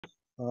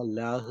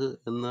ലാഹ്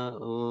എന്ന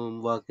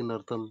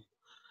വാക്കിനർത്ഥം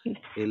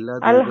എല്ലാ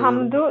ദൈവങ്ങളും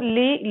അൽഹംദു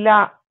ലി ലാ,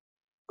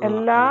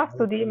 എല്ലാ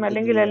സ്തുതിയും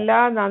അല്ലെങ്കിൽ എല്ലാ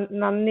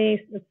നന്ദി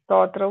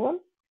സ്തോത്രവും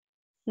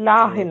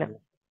ലാഹിന്.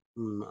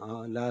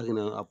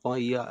 ലാഹിന്. അപ്പൊ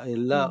ഈ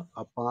എല്ലാ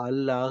അപ്പൊ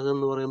ലാഹ്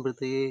എന്ന്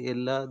പറയുമ്പോഴത്തേക്ക്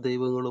എല്ലാ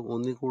ദൈവങ്ങളും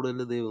ഒന്നിൽ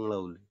കൂടുതൽ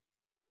ദൈവങ്ങളാവൂലേ?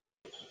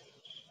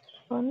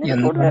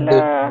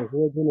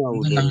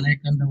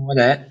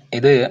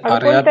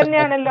 അതുപോലെ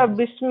തന്നെയാണല്ലോ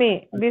ബിസ്മി,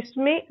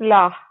 ബിസ്മി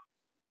ലാഹ്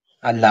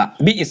അല്ല,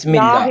 ബി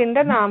ഇസ്മില്ലാ,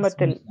 ലാഹിന്റെ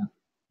നാമത്തിൽ.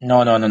 No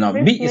no no no,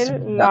 B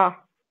ഇസ്മില്ലാ,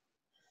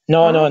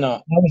 no no no.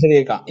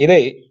 ശരിയേക്കാം.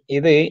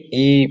 ഇത്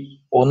ഈ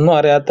ഒന്നും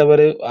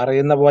അറിയാത്തവര്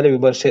അറിയുന്ന പോലെ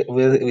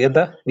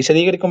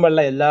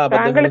വിശദീകരിക്കുമ്പോഴല്ല എല്ലാ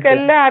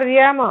താങ്കൾക്കെല്ലാം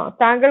അറിയാമോ?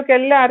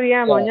 താങ്കൾക്കെല്ലാം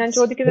അറിയാമോ? ഞാൻ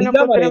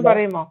ചോദിക്കുന്നതിനൊക്കെ ഉത്തരം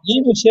പറയുമോ? ഈ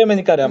വിഷയം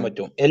എനിക്കറിയാൻ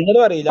പറ്റും,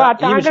 എല്ലാവരും അറിയില്ല.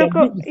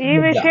 താങ്കൾക്ക് ഈ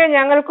വിഷയം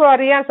ഞങ്ങൾക്കും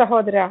അറിയാം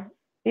സഹോദര,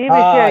 ഈ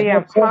വിഷയം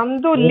അറിയാം.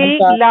 ഹംദു ലി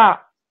ലാ,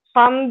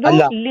 ഹംദു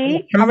ലി,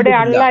 അവിടെ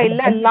അല്ല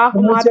ഇല്ല, അല്ലാഹു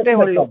മാത്രമേ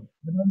ഉള്ളൂ.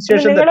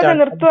 നിങ്ങളൊക്കെ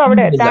നിർത്തൂ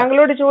അവിടെ.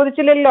 താങ്കളോട്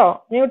ചോദിച്ചില്ലല്ലോ,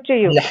 മ്യൂട്ട്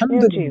ചെയ്യൂ.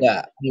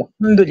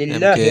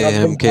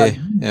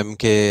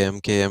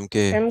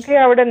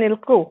 അവിടെ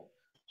നിൽക്കൂ.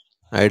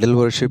 ഐഡൽ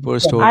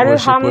വർഷിപ്പേഴ്സ്,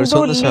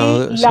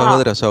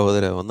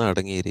 സഹോദര ഒന്ന്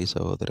അടങ്ങിയിരി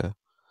സഹോദര,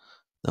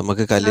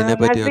 നമുക്ക് കല്ലിനെ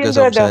പറ്റിയൊക്കെ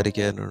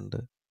സംസാരിക്കാനുണ്ട്.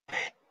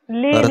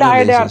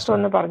 ലീലായുടെ അർത്ഥം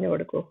ഒന്ന് പറഞ്ഞു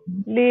കൊടുക്കൂ.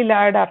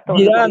 ലീലായുടെ അർത്ഥം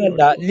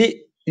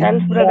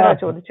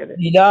ചോദിച്ചത്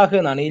ഇലാഹ്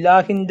എന്നാണ്.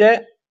 ഇലാഹിന്റെ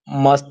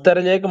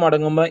മസ്തറിലേക്ക്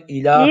മടങ്ങുമ്പോ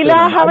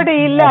ഇലാഹ് അവിടെ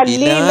ഇല്ല,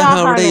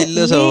 അവിടെ ഇല്ല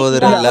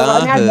സഹോദര.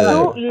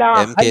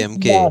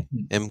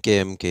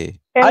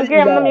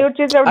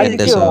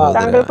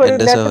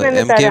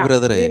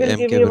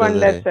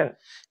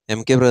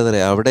 ബ്രദറെ,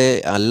 അവിടെ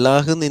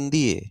അല്ലാഹ്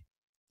എന്തിയേ?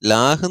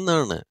 ലാഹ്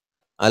എന്നാണ്.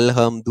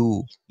 അൽഹംദു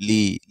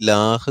ലി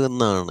ലാഹ്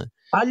എന്നാണ്,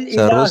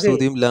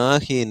 സർവസ്തുതിയും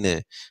ലാഹിന്.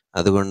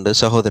 അതുകൊണ്ട്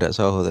സഹോദര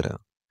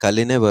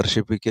കല്ലിനെ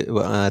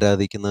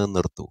ആരാധിക്കുന്നത്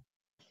നിർത്തൂ,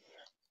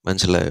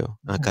 മനസ്സിലായോ?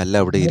 ആ കല്ല്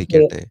അവിടെ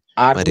ഇരിക്കട്ടെ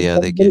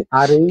മര്യാദയ്ക്ക്.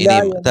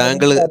 ഇനിയും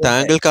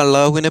താങ്കൾക്ക്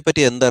അള്ളാഹുവിനെ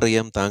പറ്റി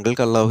എന്തറിയാം?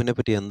 താങ്കൾക്ക് അള്ളാഹുവിനെ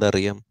പറ്റി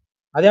എന്തറിയാം?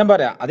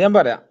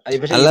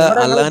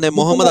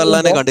 മുഹമ്മദ്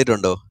അള്ളാഹിനെ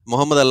കണ്ടിട്ടുണ്ടോ?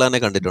 മുഹമ്മദ്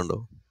അള്ളാഹിനെ കണ്ടിട്ടുണ്ടോ?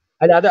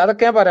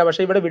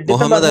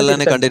 മുഹമ്മദ്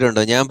അല്ലാനെ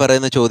കണ്ടിട്ടുണ്ടോ? ഞാൻ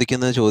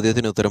ചോദിക്കുന്ന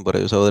ചോദ്യത്തിന് ഉത്തരം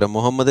പറയൂ സഹോദരൻ.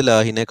 മുഹമ്മദ്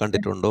ലാഹിനെ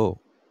കണ്ടിട്ടുണ്ടോ?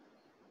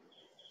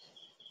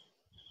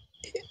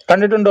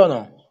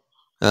 കണ്ടിട്ടുണ്ടോന്നോ?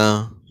 ആ,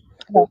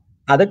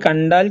 അത്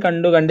കണ്ടാൽ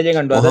കണ്ടു, കണ്ടില്ലേ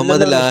കണ്ടു.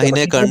 മുഹമ്മദ്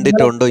ലാഹിനെ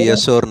കണ്ടിട്ടുണ്ടോ?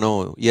 Yes or no?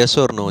 Yes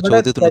or no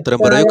ചോദ്യത്തിന് ഉത്തരം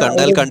പറയൂ.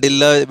 കണ്ടാൽ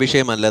കണ്ടില്ല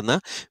വിഷയമല്ലെന്ന.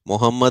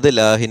 മുഹമ്മദ്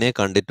ലാഹിനെ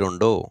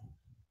കണ്ടിട്ടുണ്ടോ?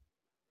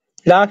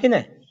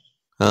 ലാഹിനെ?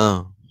 ആ,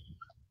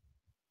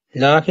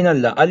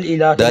 ലാഹിനല്ല, അൽ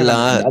ഇലാഹ്.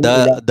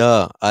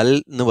 അൽ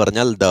എന്ന്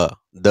പറഞ്ഞാൽ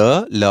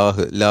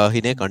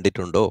ലാഹിനെ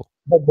കണ്ടിട്ടുണ്ടോ?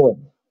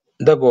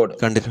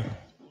 കണ്ടിട്ടുണ്ട്.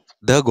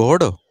 ദ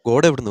ഗോഡോ?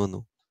 ഗോഡ് എവിടുന്ന്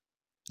വന്നു?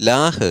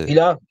 ലാഹ്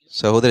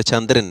സഹോദര,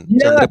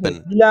 ചന്ദ്രപ്പൻ.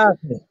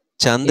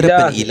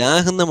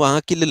 ഇലാഹ് എന്ന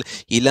വാക്കില്ലല്ലോ,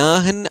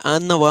 ഇലാഹൻ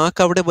എന്ന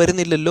വാക്ക് അവിടെ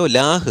വരുന്നില്ലല്ലോ.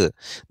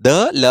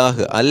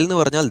 ലാഹ് അൽ എന്ന്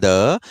പറഞ്ഞാൽ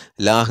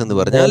ലാഹ് എന്ന്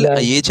പറഞ്ഞാൽ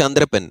ഈ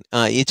ചന്ദ്രപ്പൻ.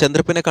 ഈ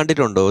ചന്ദ്രപ്പനെ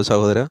കണ്ടിട്ടുണ്ടോ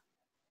സഹോദര?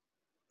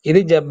 ഇത്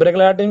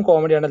ജബ്രകളായിട്ടും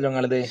കോമഡി ആണല്ലോ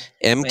നിങ്ങളത്.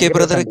 MK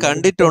ബ്രദറെ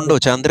കണ്ടിട്ടുണ്ടോ?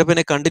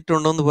 ചന്ദ്രപ്പനെ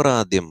കണ്ടിട്ടുണ്ടോ എന്ന് പറ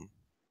ആദ്യം.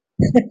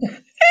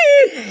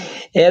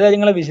 ഏതാ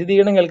നിങ്ങളെ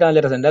വിശദീകരണം കേൾക്കാൻ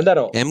നല്ല രസം.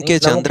 എന്താണോ MK,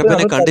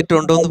 ചന്ദ്രപ്പനെ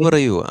കണ്ടിട്ടുണ്ടോ എന്ന്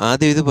പറയൂ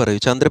ആദ്യം. ഇത് പറയൂ,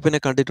 ചന്ദ്രപ്പനെ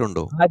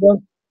കണ്ടിട്ടുണ്ടോ?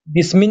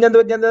 ബിസ്മി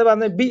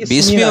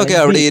ഒക്കെ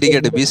അവിടെ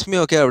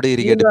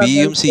ഇരിക്കട്ടെ,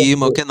 ബിയും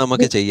സിയും ഒക്കെ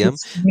നമുക്ക് ചെയ്യാം.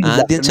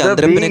 ആദ്യം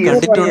ചന്ദ്രപ്പനെ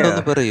കണ്ടിട്ടുണ്ടോ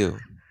എന്ന് പറയൂ.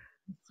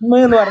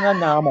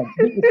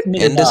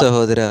 എന്റെ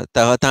സഹോദര,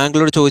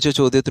 താങ്കളോട് ചോദിച്ച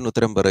ചോദ്യത്തിന്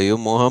ഉത്തരം പറയൂ.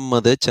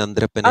 മുഹമ്മദ്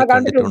ചന്ദ്രപ്പനെ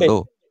കണ്ടിട്ടുണ്ടോ?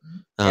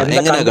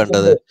 എങ്ങനെയാ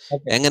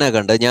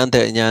കണ്ടത്?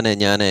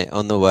 ഞാൻ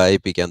ഒന്ന്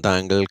വായിപ്പിക്കാം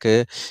താങ്കൾക്ക്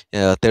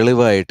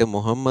തെളിവായിട്ട്.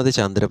 മുഹമ്മദ്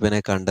ചന്ദ്രപ്പനെ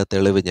കണ്ട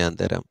തെളിവ് ഞാൻ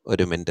തരാം.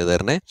 ഒരു മിനിറ്റ്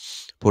തരണേ.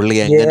 പുള്ളി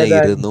എങ്ങനെ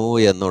ഇരുന്നു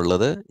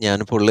എന്നുള്ളത്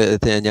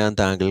ഞാൻ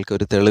താങ്കൾക്ക്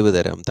ഒരു തെളിവ്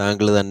തരാം.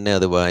 താങ്കൾ തന്നെ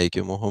അത്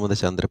വായിക്കും. മുഹമ്മദ്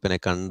ചന്ദ്രപ്പനെ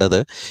കണ്ടത്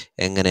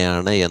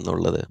എങ്ങനെയാണ്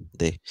എന്നുള്ളത്.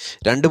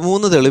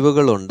 2-3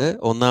 തെളിവുകളുണ്ട്.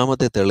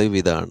 ഒന്നാമത്തെ തെളിവ്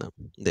ഇതാണ്.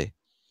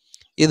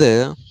 ഇത്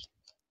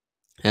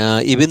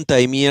ഇബിൻ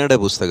തൈമിയയുടെ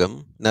പുസ്തകം,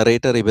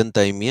 നറേറ്റർ ഇബിൻ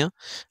തൈമിയ,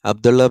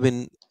 അബ്ദുള്ള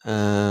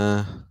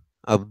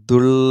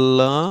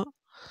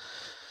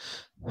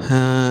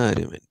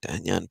ഒരു മിനിറ്റ്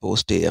ഞാൻ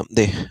പോസ്റ്റ് ചെയ്യാം.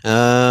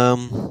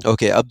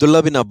 ഓക്കെ, അബ്ദുള്ള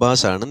ബിൻ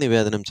അബ്ബാസ് ആണ്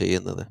നിവേദനം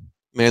ചെയ്യുന്നത്.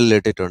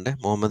 മേളിലിട്ടിട്ടുണ്ട്.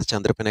 മുഹമ്മദ്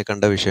ചന്ദ്രപ്പനെ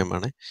കണ്ട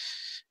വിഷയമാണ്.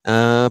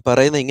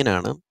 പറയുന്നത്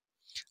ഇങ്ങനെയാണ്: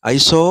 I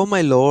saw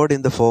my Lord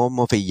in the form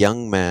of a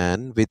young man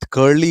with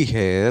curly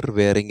hair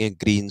wearing a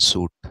green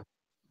suit.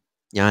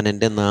 ഞാൻ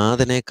എൻ്റെ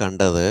നാഥനെ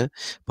കണ്ടത്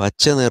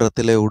പച്ച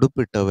നിറത്തിലെ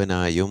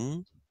ഉടുപ്പിട്ടവനായും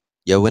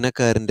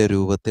യൗവനക്കാരന്റെ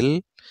രൂപത്തിൽ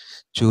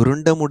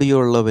ചുരുണ്ട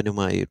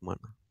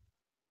മുടിയുള്ളവനുമായുമാണ്.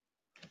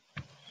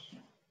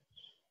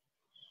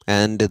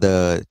 And the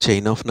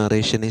chain of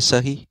narration is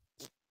sahih.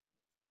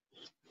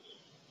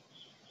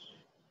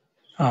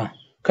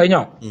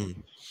 കഴിഞ്ഞോ?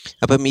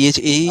 അപ്പം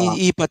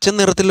ഈ പച്ച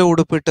നിറത്തിലെ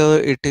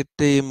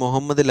ഇട്ടിട്ട് ഈ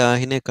മുഹമ്മദ്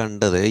ലാഹിനെ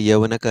കണ്ടത്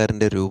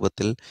യൗവനക്കാരന്റെ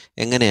രൂപത്തിൽ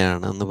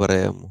എങ്ങനെയാണ് എന്ന്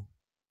പറയാമോ?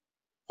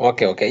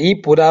 ഓക്കെ. ഈ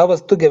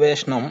പുരാവസ്തു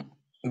ഗവേഷണം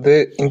ഇത്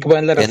എനിക്ക്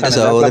എന്റെ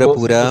സഹോദര,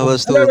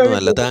 പുരാവസ്തു ഒന്നും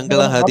അല്ല. താങ്കൾ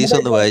ഹദീസ്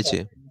ഒന്ന് വായിച്ചേ.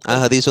 ആ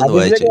ഹദീസ് ഒന്ന്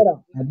വായിച്ചേ.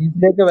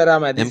 ഹദീസിലേക്ക്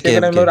വരാം. എം കെ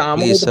ഒരു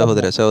ആമുഖമായിട്ട് പ്ലീസ്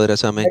സഹോദര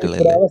സമയം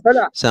കളയല്ലേ.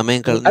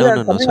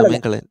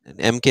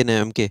 M K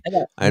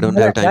I don't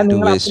have time to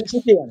waste.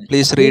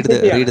 Please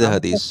read the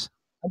ഹദീസ്.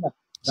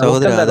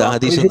 സഹോദര അത്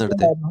ഹദീസ് ഒന്ന്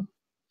എടുത്തേ.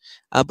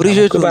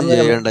 അപ്രീഷിയേഷൻ ഒന്നും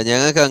ചെയ്യണ്ട,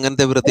 ഞങ്ങൾക്ക്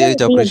അങ്ങനത്തെ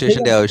പ്രത്യേകിച്ച്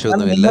അപ്രീഷിയേഷന്റെ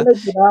ആവശ്യമൊന്നുമില്ല.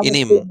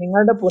 ഇനിയും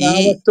നിങ്ങളുടെ ഈ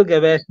പുരാവസ്തു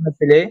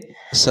ഗവേഷണത്തില്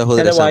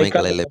സഹോദര സമയം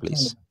കളയല്ലേ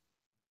പ്ലീസ്.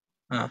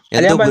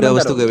 എന്തോ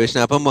പുരാവസ്തു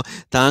ഗവേഷണം? അപ്പം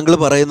താങ്കൾ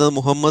പറയുന്നത്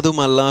മുഹമ്മദും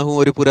അള്ളാഹും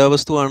ഒരു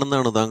പുരാവസ്തു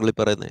ആണെന്നാണോ താങ്കൾ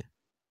പറയുന്നത്?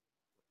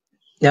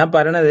 ഞാൻ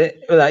പറയണത്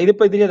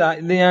ഇതിപ്പോ ഇത്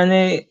ഞാൻ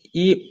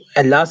ഈ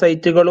എല്ലാ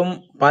സൈറ്റുകളും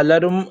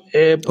പലരും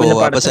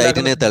അപ്പൊ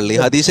സൈറ്റിനെ തള്ളി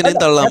ഹദീസിനെ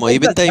തള്ളാമോ?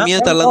 ഇബിൻ തൈമിയെ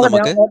തള്ളാം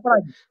നമുക്ക്.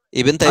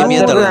 ഇബിൻ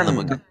തൈമിയെ തള്ളാം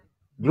നമുക്ക്.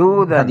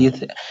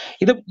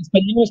 ഇത്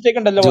സ്പെല്ലിംഗ് മിസ്റ്റേക്ക്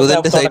ഉണ്ടല്ലോ.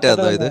 ജൂതന്റെ സൈറ്റ്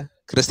ആണോ ഇത്?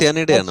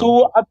 ക്രിസ്ത്യാനിയുടെ ആണോ?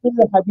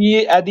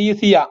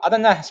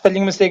 അതന്നെ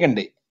സ്പെല്ലിംഗ് മിസ്റ്റേക്ക്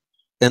ഉണ്ട്.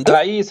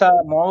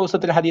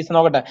 ഹദീസ്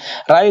നോക്കട്ടെ.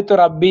 റഅയ്തു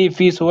റബ്ബി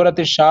ഫി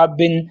സൂറത്തി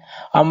ഷാബിൻ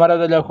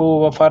അമറദ ലഹു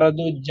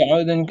വഫറദു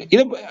ജഅദൻ.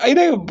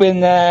 ഇത്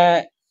പിന്നെ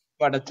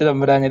പടച്ച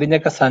തമ്പുരാൻ,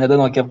 ഇതിന്റെയൊക്കെ സനത്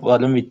നോക്കിയ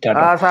പോലും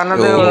വിറ്റാട്ടോ.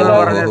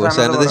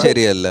 സനത്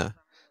ശരിയല്ല.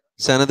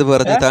 സനത്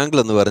പറഞ്ഞു,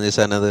 താങ്കളൊന്ന് പറഞ്ഞു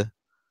സനത്.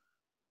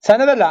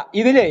 സനതല്ല,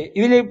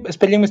 ഇതില്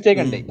സ്പെല്ലിംഗ്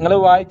മിസ്റ്റേക്ക് ഉണ്ട്. നിങ്ങൾ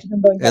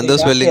വായിച്ചിട്ടുണ്ടോ? എന്തോ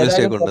സ്പെല്ലിംഗ്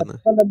മിസ്റ്റേക്ക് ഉണ്ടെന്ന്.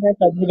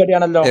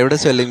 എവിടെ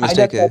സ്പെല്ലിംഗ്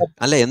മിസ്റ്റേക്ക്?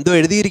 അല്ല, എന്തോ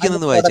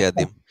എഴുതിയിരിക്കുന്നെന്ന് വായിച്ചേ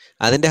ആദ്യം.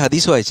 അതിന്റെ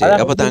ഹദീസ് വായിച്ചേ,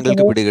 അപ്പൊ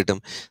താങ്കൾക്ക് പിടികിട്ടും.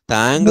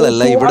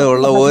 താങ്കളല്ല, ഇവിടെ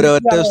ഉള്ള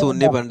ഒരൊറ്റ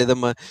സുന്നി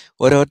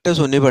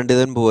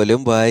പണ്ഡിതൻ പോലും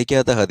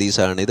വായിക്കാത്ത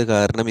ഹദീസാണ് ഇത്.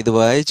 കാരണം ഇത്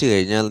വായിച്ചു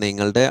കഴിഞ്ഞാൽ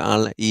നിങ്ങളുടെ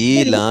ഈ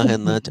ലാഹ്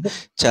എന്ന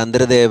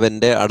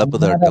ചന്ദ്രദേവന്റെ അടപ്പ്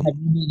തട്ടും.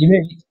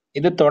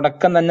 ഇത്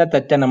തുടക്കം തന്നെ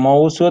തെറ്റാണ്.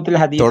 മൗസൂഅത്തുൽ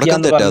ഹദീസ്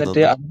എന്ന്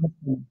പറഞ്ഞിട്ട്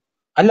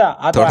അല്ല,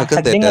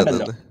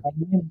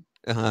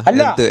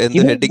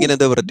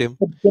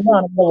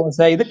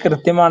 ഇത്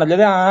കൃത്യമാണല്ലോ.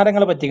 ഇത്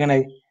ആരെങ്കിലും പറ്റിക്കണേ?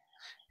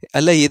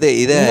 അല്ല,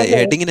 ഇത്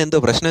ഹെഡിങ്ങിന് എന്തോ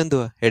പ്രശ്നം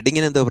എന്തുവാ?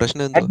 ഹെഡിങ്ങിന് എന്തോ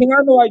പ്രശ്നം എന്തുവാ?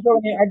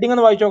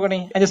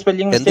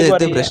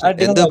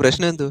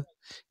 പ്രശ്നം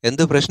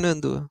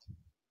എന്തുവാ?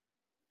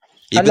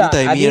 ഇബ്ൻ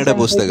തൈമിയയുടെ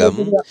പുസ്തകം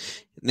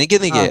നിക്ക്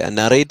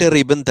നറേറ്റർ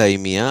ഇബ്ൻ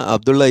തൈമിയ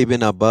അബ്ദുള്ള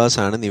ഇബ്ൻ അബ്ബാസ്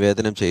ആണ്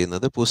നിവേദനം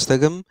ചെയ്യുന്നത്.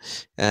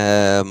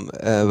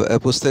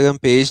 പുസ്തകം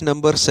page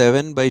number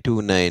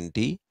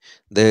 7/290.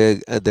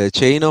 The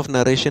chain of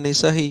narration is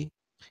sahih.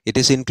 It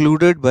is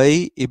included by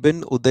Ibn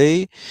Uday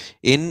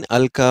in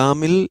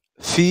Al-Kamil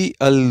fi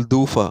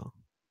Al-Dufa,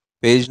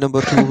 page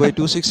number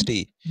 2/260.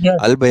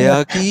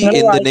 Al-Bayaki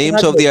in the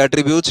names of the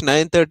attributes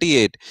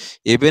 938.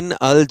 Ibn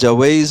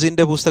Al-Jawayz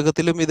ന്റെ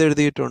പുസ്തകത്തിലും ഇത്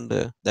എഴുതിയിട്ടുണ്ട്.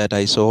 That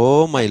I saw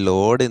my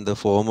Lord in the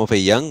form of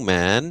a young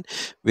man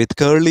with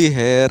curly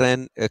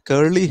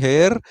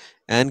hair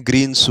and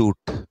green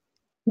suit.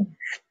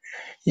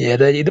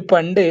 ഇത്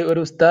പണ്ട് ഒരു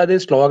ഉസ്താദ്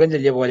ശ്ലോകം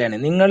ചൊല്ലിയ പോലെയാണ്.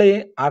 നിങ്ങൾ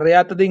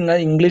അറിയാത്തത് നിങ്ങൾ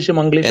ഇംഗ്ലീഷ്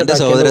എന്റെ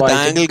സഹോദരൻ,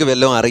 താങ്കൾക്ക്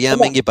വല്ലതും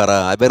അറിയാമെങ്കിൽ പറ,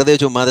 വെറുതെ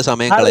ചുമ്മാതെ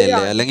സമയം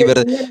കളയല്ലേ. അല്ലെങ്കിൽ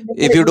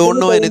if you don't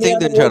know anything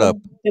then shut up.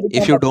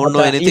 If you don't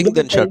know anything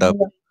then shut up.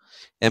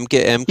 MK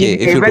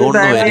if you don't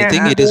know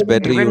anything it is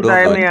better you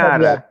don't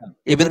know.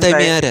 ഇബ്ൻ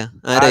Taymiyyah ആരാ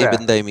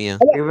ഇബ്ൻ തൈമിയ?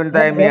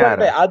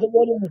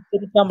 അതുപോലെ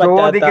ഉച്ചരിക്കാൻ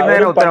പറ്റാത്ത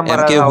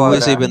MK who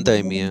is Ibn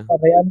Taymiyyah?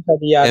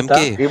 MK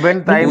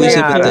who is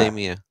Ibn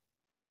Taymiyyah?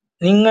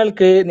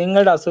 നിങ്ങൾക്ക്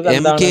നിങ്ങളുടെ അസുഖം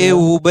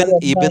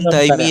ഇബ്ൻ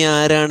തൈമിയ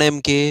ആരാണ്?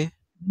 MK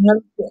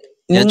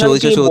ഞാൻ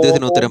ചോദിച്ച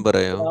ചോദ്യത്തിന് ഉത്തരം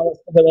പറയോ?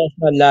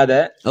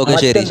 ഓക്കെ,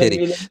 ശരി.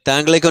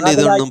 താങ്കളെ കൊണ്ട്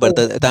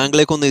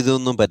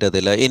ഇതൊന്നും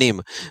പറ്റത്തില്ല. ഇനിയും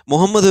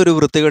മുഹമ്മദ് ഒരു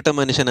വൃത്തികെട്ട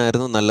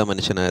മനുഷ്യനായിരുന്നു, നല്ല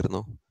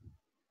മനുഷ്യനായിരുന്നു?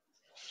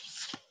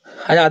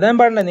 അതാ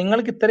പറഞ്ഞത്,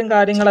 നിങ്ങൾക്ക് ഇത്തരം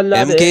കാര്യങ്ങളല്ല.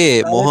 MK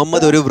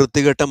മുഹമ്മദ് ഒരു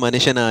വൃത്തികെട്ട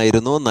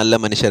മനുഷ്യനായിരുന്നു, നല്ല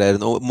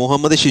മനുഷ്യരായിരുന്നു?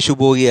 മുഹമ്മദ്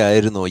ശിശുഭോഗി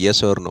ആയിരുന്നോ?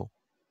 Yes or no?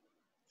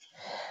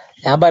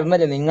 ഞാൻ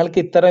പറഞ്ഞല്ലേ, നിങ്ങൾക്ക്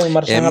ഇത്തരം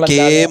വിമർശനങ്ങൾ.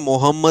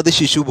 മുഹമ്മദ്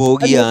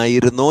ശിശുഭോഗി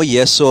ആയിരുന്നോ?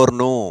 Yes or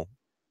no?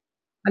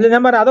 അല്ല,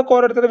 ഞാൻ പറയാം, അതൊക്കെ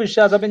ഓരോരുത്തരുടെ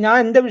വിശ്വാസം. അപ്പൊ ഞാൻ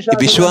എന്റെ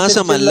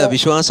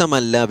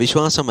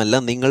വിശ്വാസമല്ല.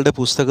 നിങ്ങളുടെ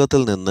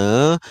പുസ്തകത്തിൽ നിന്ന്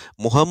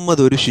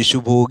മുഹമ്മദ് ഒരു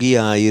ശിശുഭോഗി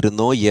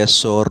ആയിരുന്നോ?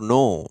 Yes or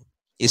no?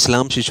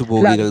 ഇസ്ലാം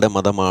ശിശുഭോഗികളുടെ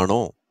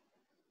മതമാണോ?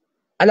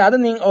 അല്ല, അത്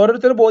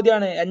ഓരോരുത്തരുടെ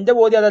ബോധ്യമാണ്. എന്റെ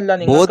ബോധ്യം അതല്ല.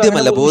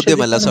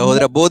 ബോധ്യമല്ല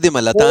സഹോദര,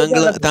 ബോധ്യമല്ല.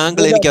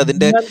 താങ്കൾ എനിക്ക്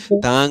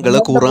താങ്കൾ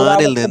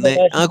ഖുറാനിൽ നിന്ന്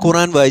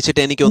ഖുറാൻ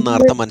വായിച്ചിട്ട് എനിക്കൊന്ന്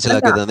അർത്ഥം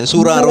മനസ്സിലാക്കി തന്നെ.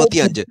 സൂറ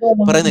 65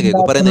 പറയുന്ന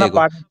കേൾക്കൂ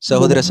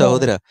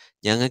സഹോദര,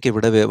 ഞങ്ങൾക്ക്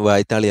ഇവിടെ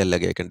വായ്ത്താളിയല്ല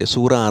കേൾക്കണ്ടേ.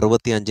 സൂറ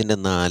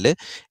 65:4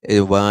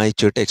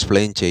 വായിച്ചിട്ട്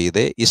എക്സ്പ്ലെയിൻ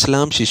ചെയ്ത്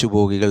ഇസ്ലാം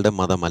ശിശുഭോഗികളുടെ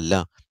മതമല്ല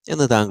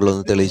എന്ന്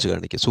താങ്കളൊന്ന് തെളിയിച്ചു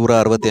കാണിക്കും. സൂറ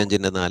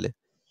 65:4.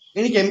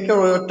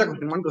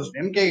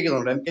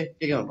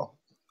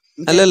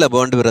 അല്ലല്ല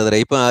ബോണ്ട് ബ്രദറെ,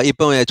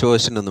 ഇപ്പൊ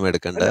ചോദിച്ചിട്ടൊന്നും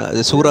എടുക്കണ്ട.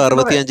 സൂറ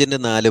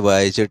 65:4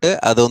 വായിച്ചിട്ട്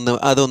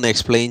അതൊന്ന്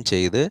എക്സ്പ്ലെയിൻ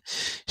ചെയ്ത്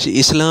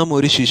ഇസ്ലാം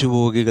ഒരു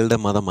ശിശുഭോഗികളുടെ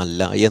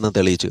മതമല്ല എന്ന്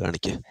തെളിയിച്ചു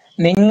കാണിക്കുക.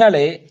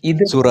 നിങ്ങളെ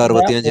സൂറ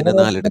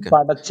 65:4 എടുക്കാം.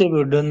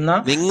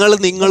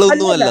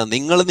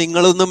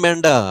 നിങ്ങളൊന്നും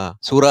വേണ്ട.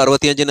 സൂറ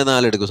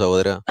 65:4 എടുക്കൂ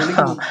സഹോദര.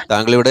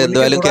 താങ്കൾ ഇവിടെ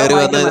എന്തായാലും കയറി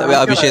വന്ന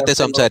ആ വിഷയത്തെ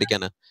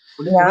സംസാരിക്കാനാ.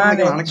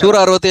 സൂറ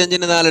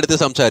 65:4 എടുത്ത്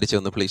സംസാരിച്ചു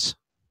ഒന്ന് പ്ലീസ്.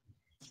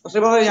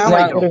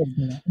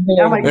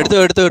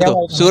 എടുത്തോ.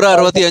 സൂറ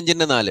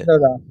 65:4.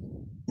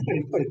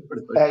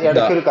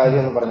 ഇടയ്ക്കൊരു കാര്യം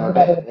ഒന്ന്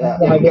പറഞ്ഞോട്ടെ.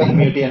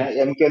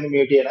 എം.കെ ഒന്ന്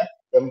മ്യൂട്ട്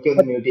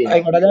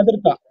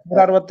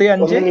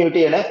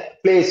ചെയ്യണേ.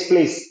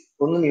 പ്ലീസ്.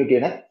 ഒന്ന് മ്യൂട്ട്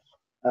ചെയ്യണേ.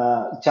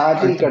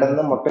 ചാറ്റിൽ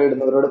കിടന്ന്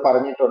മുട്ടയിടുന്നവരോട്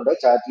പറഞ്ഞിട്ടുണ്ട്,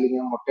 ചാറ്റിൽ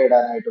ഇങ്ങനെ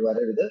മുട്ടയിടാനായിട്ട്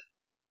വരരുത്.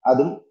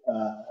 അതും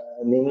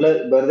നിങ്ങൾ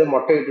വെറുതെ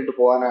മുട്ടയിട്ടിട്ട്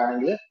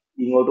പോകാനാണെങ്കിൽ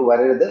ഇങ്ങോട്ട്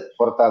വരരുത്,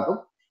 പുറത്താക്കും.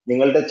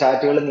 നിങ്ങളുടെ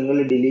ചാറ്റുകൾ നിങ്ങൾ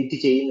ഡിലീറ്റ്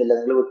ചെയ്യുന്നില്ല,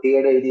 നിങ്ങൾ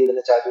വൃത്തികേട്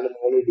എഴുതിയിടുന്ന ചാറ്റുകൾ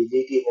നിങ്ങൾ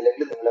ഡിലീറ്റ്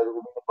ചെയ്യുന്നില്ലെങ്കിൽ നിങ്ങൾ അത്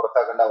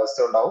പുറത്താക്കേണ്ട അവസ്ഥ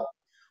ഉണ്ടാവും.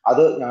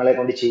 അത് ഞങ്ങളെ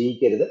കൊണ്ട്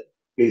ചെയ്യിക്കരുത്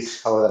പ്ലീസ്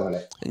സഹോദരങ്ങളെ.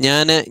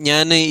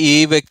 ഞാൻ ഈ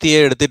വ്യക്തിയെ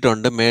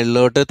എടുത്തിട്ടുണ്ട്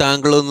മേളിലോട്ട്.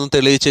 താങ്കളൊന്ന്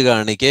തെളിയിച്ച്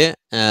കാണിക്ക്.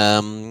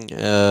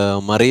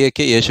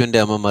 മറിയയ്ക്ക്, യേശുവിൻ്റെ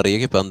അമ്മ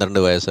മറിയയ്ക്ക് 12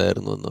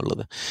 വയസ്സായിരുന്നു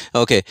എന്നുള്ളത്.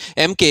 ഓക്കെ,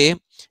 MK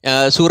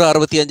സൂറ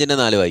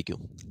 65:4 വായിക്കൂ.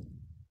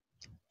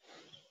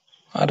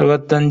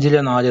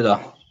 65:4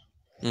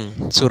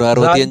 സൂറ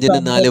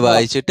 65:4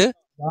 വായിച്ചിട്ട്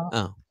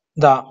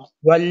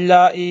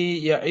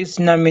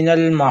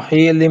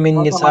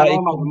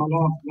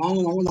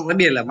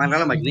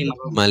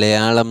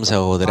മലയാളം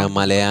സഹോദര,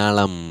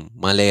 മലയാളം.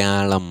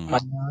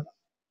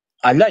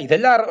 അല്ല,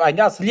 ഇതെല്ലാം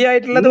അതിന്റെ അസ്ലി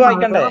ആയിട്ടുള്ളത്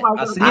വായിക്കണ്ടേ?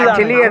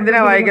 ആക്ച്വലി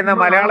എന്തിനാ വായിക്കുന്ന?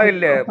 മലയാളം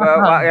ഇല്ലേ?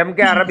 MK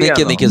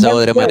അറബിയാണ്. നിക്ക്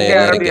സഹോദരന്മാരെ,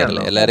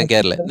 എല്ലാരും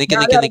കേരള. നിക്ക്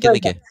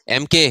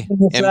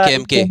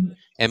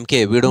MK,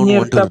 we don't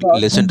want to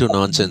listen to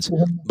nonsense.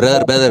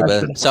 Brother,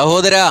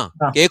 സഹോദര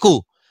കേക്കൂ,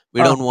 we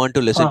don't want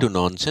to listen to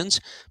nonsense.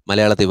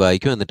 മലയാളത്തിൽ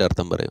വായിക്കൂ, എന്നിട്ട്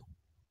അർത്ഥം പറയൂ.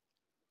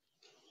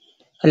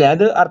 അല്ല,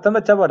 അത് അർത്ഥം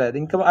വെച്ചാ പോരെ?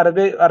 നിങ്ങൾക്ക്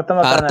അറബി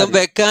അർത്ഥം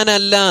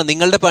വെക്കാനല്ല,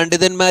 നിങ്ങളുടെ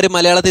പണ്ഡിതന്മാര്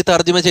മലയാളത്തിൽ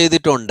തർജ്ജമ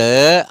ചെയ്തിട്ടുണ്ട്,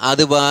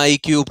 അത്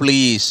വായിക്കൂ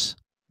പ്ലീസ്.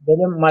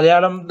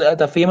 മലയാളം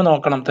തഫീം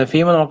നോക്കണം.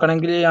 തഫീം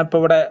നോക്കണമെങ്കിൽ ഞാൻ ഇപ്പൊ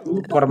ഇവിടെ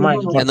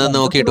എന്നാ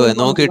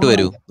നോക്കിയിട്ട്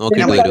വരൂ.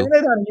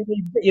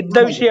 യുദ്ധ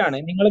വിഷയമാണ്.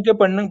 നിങ്ങൾക്ക്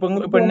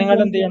പെണ്ണുങ്ങൾ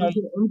എന്ത് ചെയ്യണം?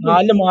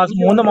 4 മാസം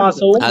 3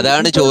 മാസവും.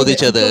 അതാണ്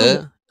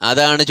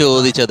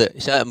ചോദിച്ചത്.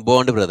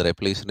 ബോണ്ട് ബ്രദറെ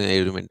പ്ലീസ്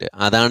ഒരു മിനിറ്റ്.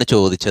 അതാണ്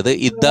ചോദിച്ചത്.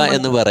 ഇദ്ദ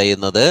എന്ന്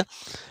പറയുന്നത്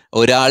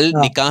ഒരാൾ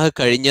നിക്കാഹ്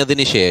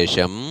കഴിഞ്ഞതിന്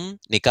ശേഷം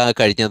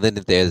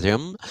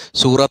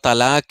സൂറ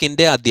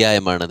തലാഖിന്റെ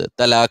അധ്യായമാണിത്.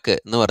 തലാഖ്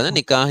എന്ന് പറഞ്ഞാൽ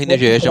നിക്കാഹിന്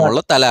ശേഷമുള്ള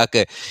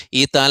തലാഖ്.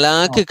 ഈ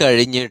തലാഖ്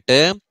കഴിഞ്ഞിട്ട്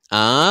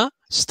ആ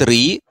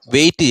സ്ത്രീ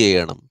വെയിറ്റ്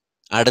ചെയ്യണം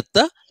അടുത്ത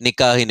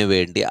നിക്കാഹിന്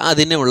വേണ്ടി.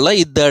 അതിനുള്ള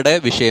ഇദ്ദയുടെ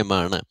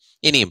വിഷയമാണ്.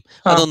 ഇനിയും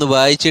അതൊന്ന്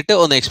വായിച്ചിട്ട്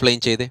ഒന്ന് എക്സ്പ്ലെയിൻ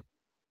ചെയ്തേ.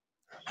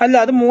 അല്ല,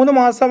 അത് 3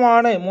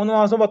 മാസമാണ്. 3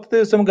 മാസം 10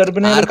 ദിവസം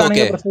ഗർഭിണി.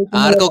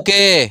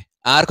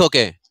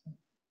 ആർക്കൊക്കെ?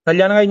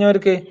 കല്യാണം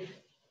കഴിഞ്ഞവർക്ക്.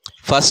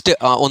 ഫസ്റ്റ്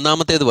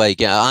ഒന്നാമത്തേത്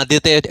വായിക്കാം.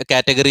 ആദ്യത്തെ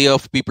കാറ്റഗറി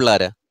ഓഫ് പീപ്പിൾ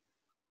ആരാ?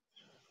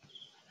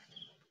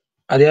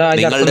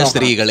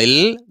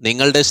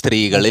 നിങ്ങളുടെ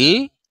സ്ത്രീകളിൽ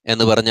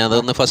എന്ന് പറഞ്ഞാൽ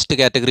അതൊന്ന് ഫസ്റ്റ്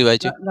കാറ്റഗറി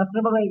വായിച്ചു.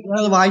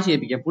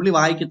 പുള്ളി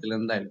വായിക്കത്തില്ല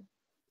എന്തായാലും.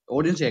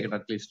 ഓഡിയൻസ് കേൾക്കട്ടെ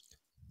അറ്റ്ലീസ്റ്റ്.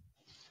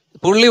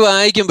 പുള്ളി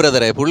വായിക്കും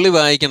ബ്രദറെ, പുള്ളി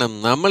വായിക്കണം.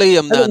 നമ്മള്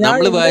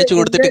വായിച്ചു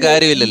കൊടുത്തിട്ട്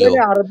കാര്യമില്ലല്ലോ.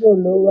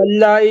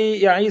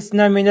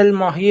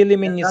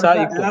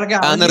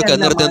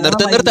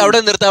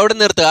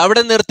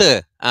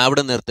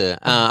 അവിടെ നിർത്ത്.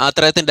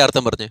 അത്രയത്തിന്റെ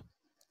അർത്ഥം പറഞ്ഞു.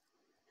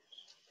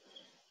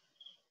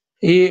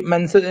 ഈ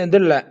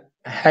ഇതില്ല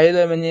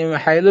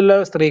ഹൈലുള്ള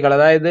സ്ത്രീകൾ,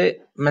 അതായത്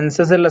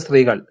മെൻസസ് ഉള്ള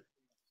സ്ത്രീകൾ.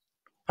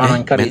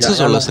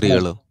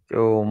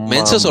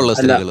 മെൻസസ് ഉള്ള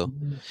സ്ത്രീകളോ?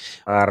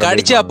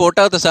 കടിച്ചാ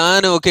പൊട്ടാത്ത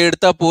സാധനമൊക്കെ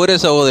എടുത്താ പോരെ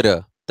സഹോദര?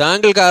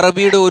 താങ്കൾക്ക്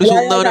അറബിയുടെ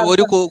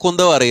ഒരു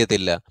കുന്തവും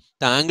അറിയത്തില്ല.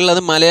 താങ്കൾ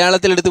അത്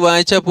മലയാളത്തിൽ എടുത്ത്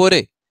വായിച്ചാ പോരെ?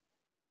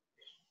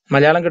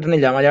 മലയാളം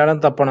കിട്ടുന്നില്ല, മലയാളം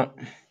തപ്പണം.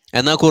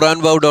 എന്നാ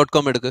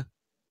quranwow.com എടുക്ക്.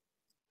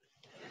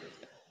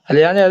 അല്ല,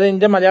 ഞാനത്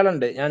എന്റെ മലയാളം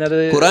ഉണ്ട്. ഞാനത്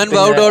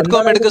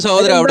quranwow.com എടുക്ക്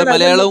സഹോദര. അവിടെ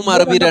മലയാളവും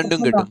അറബി രണ്ടും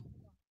കിട്ടും.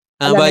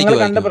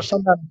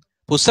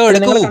 പുസ്തകം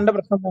എടുക്കൂ.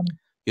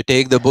 You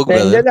take the book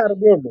brother.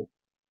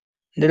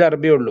 ഇതിൽ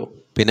അറബിയുള്ളൂ.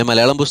 പിന്നെ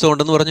മലയാളം പുസ്തകം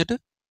ഉണ്ടെന്ന് പറഞ്ഞിട്ട്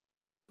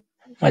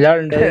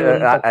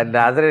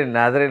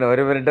നാസറിൻ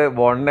 1 മിനിറ്റ്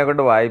ബോണ്ടിനെ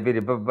കൊണ്ട് വായിപ്പിരി.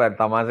 ഇപ്പൊ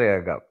തമാശ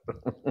കേൾക്കാം.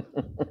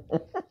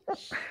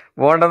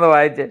 ബോണ്ടൊന്ന്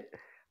വായിച്ചേ.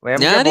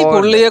 ഞാൻ ഈ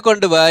പുള്ളിയെ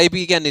കൊണ്ട്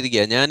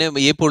വായിപ്പിക്കാനിരിക്കുക. ഞാൻ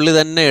ഈ പുള്ളി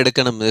തന്നെ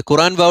എടുക്കണം.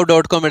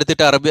 quranwow.com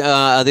എടുത്തിട്ട് അറബി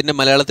അതിന്റെ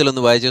മലയാളത്തിൽ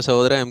ഒന്ന് വായിച്ചു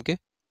സഹോദര. നമുക്ക്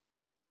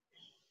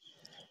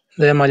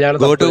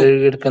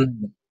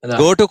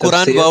go to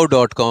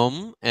quranwow.com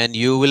and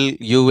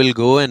you will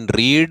go and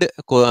read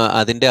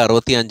അതിന്റെ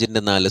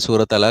 65:4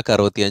 സൂറത്ത് തലാഖ്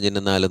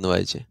 65:4 എന്ന്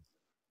വായിച്ചേ.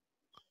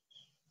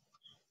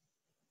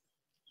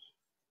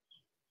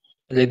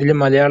 ഇതില്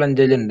മലയാളം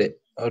ഉണ്ട്.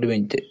 ഒരു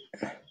മിനിറ്റ്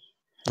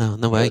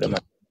വായിക്കാം.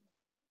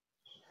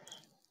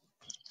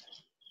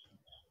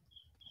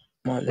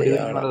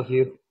 മലയാളം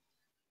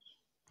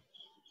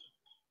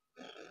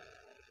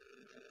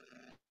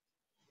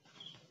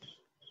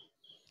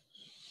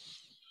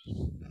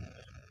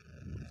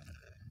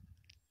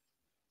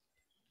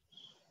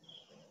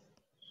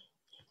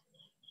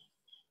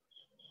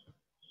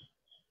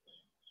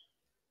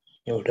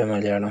എവിടെ?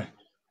 മലയാളം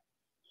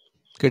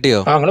കിട്ടിയോ?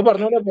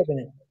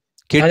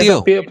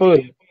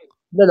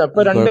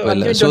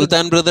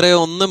 സുൽത്താൻ ബ്രദറെ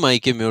ഒന്ന്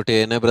മൈക്ക് മ്യൂട്ട്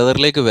ചെയ്യുന്നേ.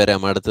 ബ്രദറിലേക്ക്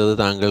വരാം. അടുത്തത്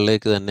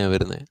താങ്കളിലേക്ക് തന്നെ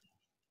വരുന്നത്.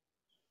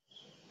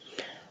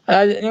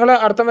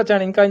 അർത്ഥം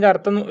വെച്ചാണ് എനിക്ക് അതിന്റെ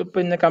അർത്ഥം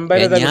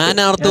ഞാൻ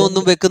അർത്ഥം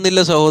ഒന്നും വെക്കുന്നില്ല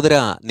സഹോദര.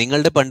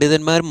 നിങ്ങളുടെ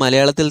പണ്ഡിതന്മാർ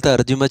മലയാളത്തിൽ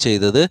തർജ്ജമ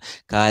ചെയ്തത്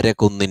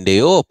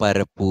കാരക്കുന്നിന്റെയോ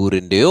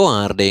പരപ്പൂരിന്റെയോ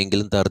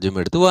ആരുടെയെങ്കിലും തർജ്ജമ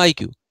എടുത്ത്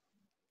വായിക്കൂ.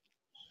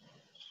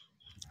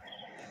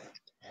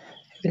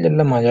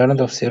 ഇതിലുള്ള മലയാളം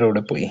തഫ്സീർ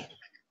ഇവിടെ പോയി.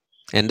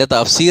 എന്റെ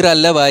തഫ്സീർ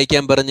അല്ല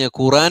വായിക്കാൻ പറഞ്ഞ,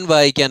 ഖുറാൻ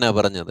വായിക്കാനാ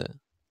പറഞ്ഞത്.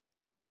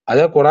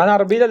 അത് ഖുറാൻ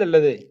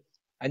അറബിയിലല്ലത്.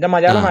 അതിന്റെ ആ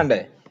മലയാളം വേണ്ടേ?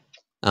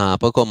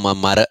 അപ്പൊ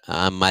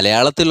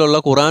മലയാളത്തിലുള്ള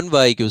ഖുറാൻ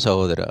വായിക്കൂ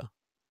സഹോദര.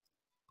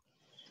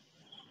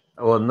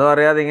 ഒന്നും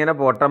അറിയാതെ ഇങ്ങനെ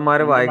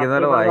പൊട്ടന്മാര് എന്റെ വായിക്കുന്ന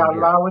നസ്രീം പോലെ ബ്രദർ, വായിക്കുക.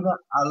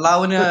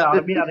 അള്ളാഹുവിന്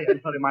അറബി അറിയാം,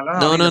 സോറി മലയാളം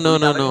നോ നോ അറിയില്ല, നോ പുള്ളിക്ക് നോ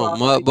അറബി നോ മാത്രമേ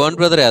ബോൺ അറിയത്തുള്ളൂ.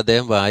 ബ്രദറെ,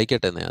 അദ്ദേഹം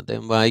വായിക്കട്ടെ,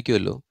 അദ്ദേഹം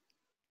വായിക്കുമല്ലോ.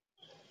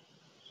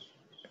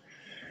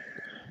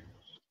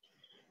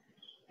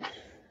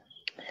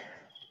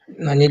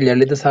 ഞാൻ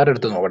ലളിത് സാർ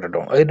എടുത്ത് നോക്കട്ടെ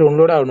കേട്ടോ, അത്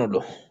ഡൗൺലോഡ്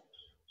ആവണുള്ളൂ.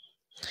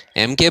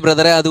 MK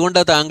ബ്രദറെ,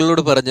 അതുകൊണ്ടാണ്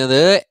താങ്കളോട്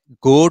പറഞ്ഞത്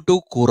ഗോ ടു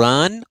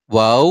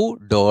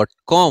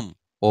quranwow.com.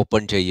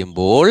 ഓപ്പൺ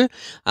ചെയ്യുമ്പോൾ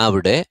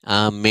അവിടെ ആ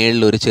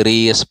മേളിൽ ഒരു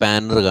ചെറിയ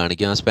സ്പാനർ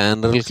കാണിക്കും. ആ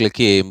സ്പാനറിൽ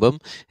ക്ലിക്ക് ചെയ്യുമ്പം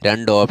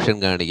 2 ഓപ്ഷൻ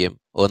കാണിക്കും.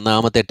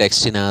 ഒന്നാമത്തെ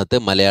ടെക്സ്റ്റിനകത്ത്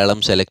മലയാളം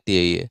സെലക്ട്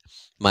ചെയ്യുക.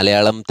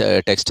 മലയാളം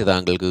ടെക്സ്റ്റ്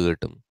താങ്കൾക്ക്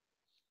കിട്ടും.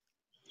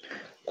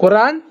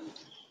 ഖുറാൻ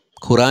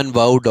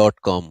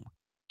quranwow.com,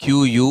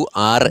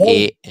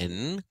 QURAN,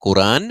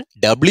 ഖുറാൻ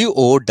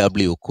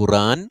WOW,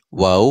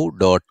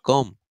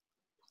 quranwow.com.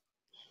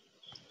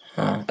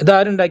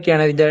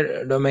 ഇതാരുണ്ടാക്കിയാണ് ഇതിന്റെ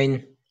ഡൊമൈൻ?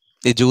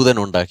 ഈ ജൂതൻ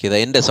ഉണ്ടാക്കിയത്.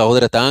 എൻ്റെ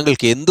സഹോദര,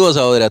 താങ്കൾക്ക് എന്തുവാ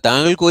സഹോദര,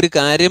 താങ്കൾക്ക് ഒരു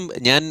കാര്യം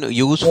ഞാൻ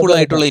യൂസ്ഫുൾ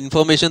ആയിട്ടുള്ള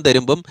ഇൻഫർമേഷൻ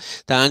തരുമ്പം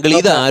താങ്കൾ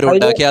ഇത്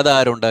ആരുണ്ടാക്കിയ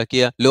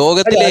അതാരുണ്ടാക്കിയ,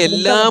 ലോകത്തിലെ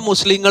എല്ലാ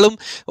മുസ്ലിങ്ങളും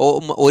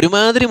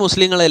ഒരുമാതിരി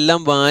മുസ്ലിങ്ങളെല്ലാം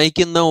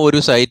വായിക്കുന്ന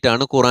ഒരു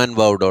സൈറ്റാണ്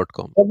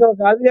quranwow.com.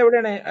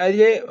 എവിടെയാണ്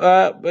അതില്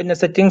പിന്നെ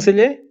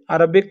സെറ്റിംഗ്സില്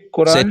അറബിക്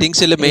ഖുറാൻ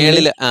സെറ്റിംഗ്സിൽ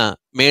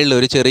മേളിൽ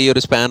ഒരു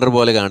ചെറിയൊരു സ്പാനർ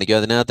പോലെ കാണിക്കും.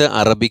 അതിനകത്ത്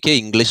അറബിക്ക്,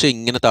 ഇംഗ്ലീഷ്,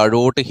 ഇങ്ങനെ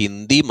താഴോട്ട്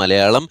ഹിന്ദി,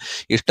 മലയാളം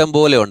ഇഷ്ടം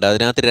പോലെ ഉണ്ട്.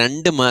 അതിനകത്ത്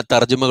 2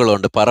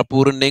 തർജ്ജമകളുണ്ട്,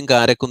 പറപ്പൂറിന്റെയും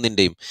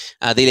കാരക്കുന്നിന്റെയും.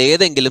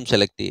 അതിലേതെങ്കിലും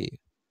സെലക്ട് ചെയ്യും.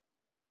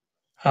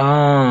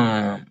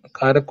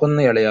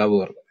 കാരക്കുന്ന്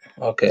ഇളയാവൂർ.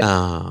 ഓക്കെ.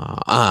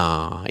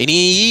 ഇനി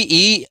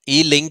ഈ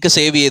ലിങ്ക്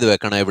സേവ് ചെയ്ത്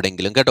വെക്കണം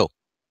എവിടെങ്കിലും കേട്ടോ,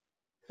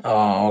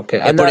 ഓക്കെ.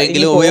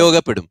 എപ്പോഴെങ്കിലും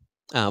ഉപയോഗപ്പെടും.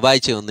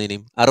 വായിച്ചു വന്നു.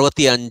 ഇനിയും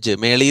 65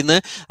 മേളിന്ന്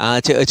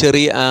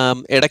ചെറിയ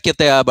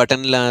ഇടയ്ക്കത്തെ ആ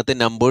ബട്ടണിനകത്ത്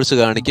നമ്പേഴ്സ്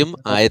കാണിക്കും,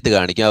 ആയത്ത്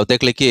കാണിക്കും. അകത്തെ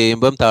ക്ലിക്ക്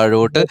ചെയ്യുമ്പം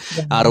താഴോട്ട്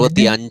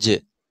 65.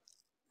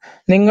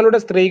 നിങ്ങളുടെ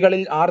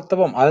സ്ത്രീകളിൽ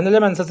ആർത്തവം,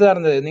 അതിനല്ലേ മെൻസസ്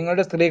പറഞ്ഞത്,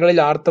 നിങ്ങളുടെ സ്ത്രീകളിൽ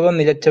ആർത്തവം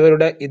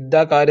നിലച്ചവരുടെ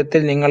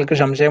കാര്യത്തിൽ നിങ്ങൾക്ക്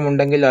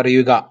സംശയമുണ്ടെങ്കിൽ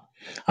അറിയുക,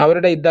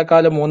 അവരുടെ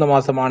ഇദ്ദക്കാലം 3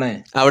 മാസമാണ്.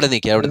 അവിടെ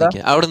നിൽക്കുക.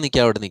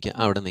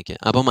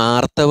 അപ്പം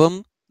ആർത്തവം,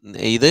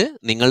 ഇത്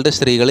നിങ്ങളുടെ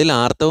സ്ത്രീകളിൽ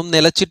ആർത്തവം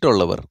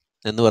നിലച്ചിട്ടുള്ളവർ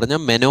എന്ന്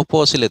പറഞ്ഞാൽ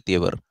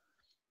മെനോപോസിലെത്തിയവർ.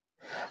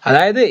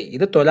 അതായത്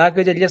ഇത്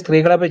തൊലാക്ക് ചെല്ലിയ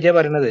സ്ത്രീകളെ പറ്റിയാ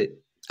പറയുന്നത്.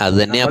 അത്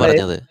തന്നെയാ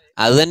പറഞ്ഞത്,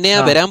 അത് തന്നെയാ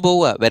വരാൻ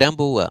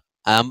പോവുക.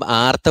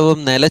 ആർത്തവം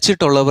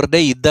നിലച്ചിട്ടുള്ളവരുടെ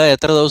ഇദ്ദ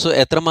എത്ര ദിവസം,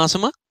 എത്ര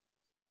മാസമാ?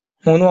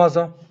 3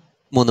 മാസം.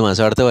 3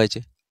 മാസം. അടുത്ത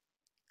വായിച്ച്.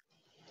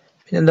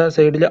 പിന്നെന്താ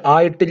സൈഡില്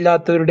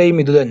ആയിട്ടില്ലാത്തവരുടെയും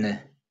ഇത് തന്നെ.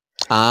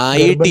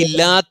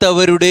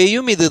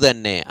 ആയിട്ടില്ലാത്തവരുടെയും ഇത്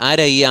തന്നെ.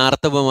 ആരാ ഈ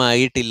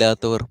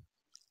ആർത്തവമായിട്ടില്ലാത്തവർ?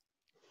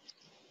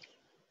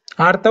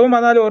 ആർത്തവം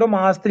വന്നാൽ ഓരോ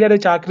മാസത്തിലൊരു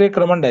ചാക്രിക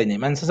ക്രമം ഉണ്ടായിരുന്നു.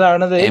 മെൻസസ്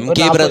ആവുന്നത് MK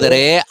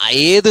ബ്രദറെ,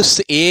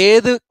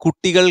 ഏത്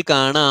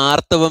കുട്ടികൾക്കാണ്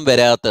ആർത്തവം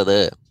വരാത്തത്?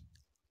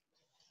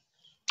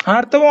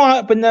 ആർത്തവം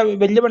പിന്നെ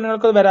വലിയ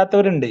പെണ്ണുങ്ങൾക്ക്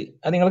വരാത്തവരുണ്ട്.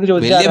 അത് നിങ്ങൾക്ക്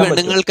ചോദിച്ചാൽ വലിയ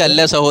പെണ്ണുങ്ങൾക്കല്ല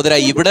സഹോദര,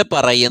 ഇവിടെ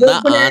പറയുന്ന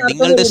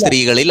നിങ്ങളുടെ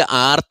സ്ത്രീകളിൽ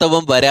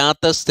ആർത്തവം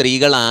വരാത്ത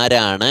സ്ത്രീകൾ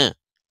ആരാണ്?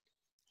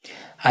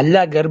 അല്ല,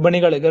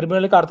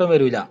 ഗർഭിണികൾക്ക് ആർത്തവം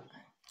വരൂല.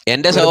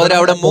 എന്റെ സഹോദര,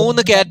 അവിടെ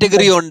 3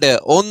 കാറ്റഗറി ഉണ്ട്.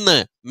 1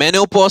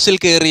 മെനോപോസിൽ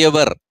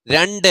കയറിയവർ,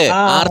 2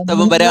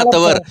 ആർത്തവം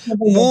വരാത്തവർ,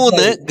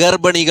 3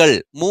 ഗർഭിണികൾ.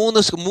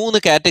 3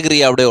 കാറ്റഗറി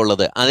അവിടെ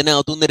ഉള്ളത്.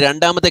 അതിനകത്തുനിന്ന്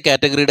 2ാമത്തെ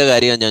കാറ്റഗറിയുടെ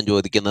കാര്യമാണ് ഞാൻ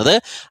ചോദിക്കുന്നത്.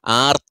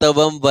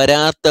 ആർത്തവം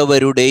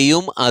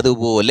വരാത്തവരുടെയും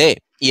അതുപോലെ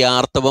ഈ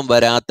ആർത്തവം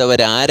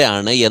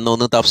വരാത്തവരാരാണ്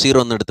എന്നൊന്ന് തഫ്സീർ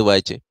ഒന്ന് എടുത്ത്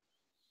വായിച്ച്.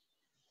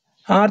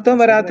 ആർത്തവം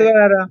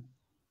വരാത്തവരാരാ?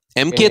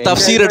 MK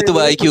തഫ്സീർ എടുത്ത്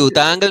വായിക്കൂ.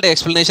 താങ്കളുടെ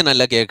എക്സ്പ്ലനേഷൻ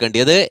അല്ല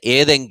കേൾക്കേണ്ടത്,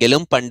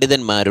 ഏതെങ്കിലും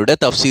പണ്ഡിതന്മാരുടെ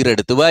തഫ്സീർ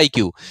എടുത്ത്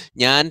വായിക്കൂ.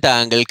 ഞാൻ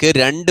താങ്കൾക്ക്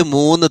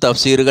 2-3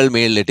 തഫ്സീറുകൾ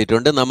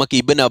മേളിലിട്ടിട്ടുണ്ട്. നമുക്ക്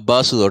ഇബ്ൻ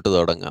അബ്ബാസ് തൊട്ട്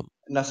തുടങ്ങാം.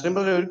 നസ്രീം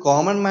ബ്രദർ, ഒരു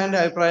കോമൺ മാന്റെ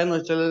അഭിപ്രായം എന്ന്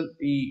വെച്ചാൽ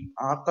ഈ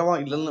ആർത്തവം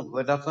ഇല്ലെന്ന്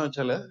വരാത്തെന്ന്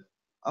വെച്ചാല്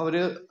അവര്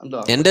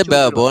എന്റെ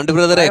ബോണ്ട്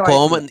ബ്രദറെ,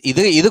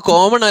 ഇത്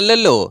കോമൺ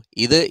അല്ലല്ലോ.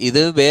 ഇത്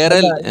വേറെ.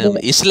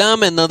 ഇസ്ലാം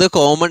എന്നത്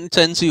കോമൺ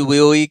സെൻസ്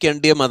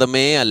ഉപയോഗിക്കേണ്ട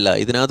മതമേ അല്ല.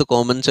 ഇതിനകത്ത്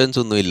കോമൺ സെൻസ്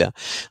ഒന്നുമില്ല.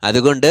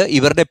 അതുകൊണ്ട്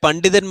ഇവരുടെ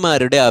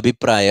പണ്ഡിതന്മാരുടെ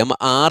അഭിപ്രായം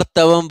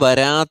ആർത്തവം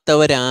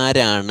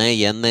വരാത്തവരാരാണ്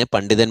എന്ന്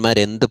പണ്ഡിതന്മാർ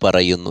എന്ത്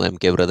പറയുന്നു?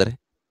 MK ബ്രദറെ,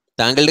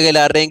 താങ്കളുടെ കയ്യിൽ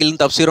ആരുടെയെങ്കിലും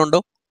തഫ്സീർ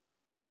ഉണ്ടോ?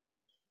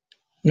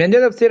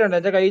 എന്റെ തഫ്സീറുണ്ട്,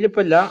 എന്റെ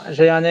കയ്യിലിപ്പില്ല.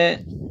 പക്ഷെ ഞാന്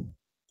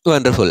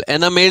വണ്ടർഫുൾ.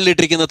 എന്നാ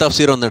മേളിലിട്ടിരിക്കുന്ന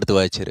തഫ്സീർ ഒന്ന് എടുത്ത്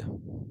വായിച്ചു.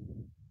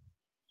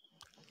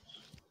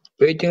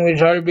 Waiting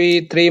shall be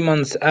 3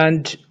 months,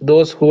 and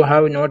those who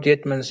have not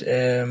yet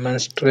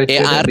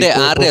menstruated.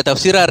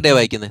 തഫ്സീർ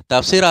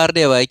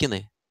ആരുടെയാ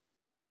വായിക്കുന്നത്?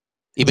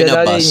 ഇബ്ൻ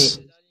അബ്ബാസ്.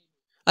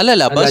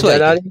 അല്ലല്ല,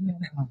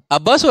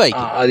 അബ്ബാസ്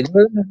വായിക്കും.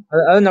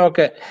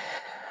 Okay.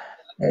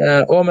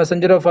 O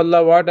messenger of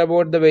Allah, what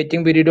about the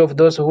waiting period of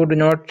those who do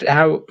not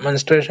have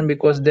menstruation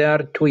because they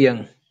are too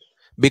young?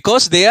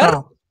 Because they are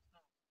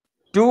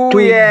too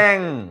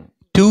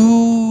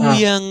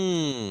young.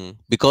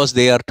 Because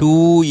they are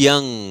too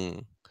young.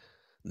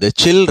 The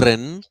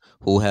children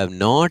who have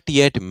not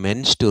yet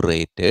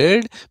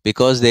menstruated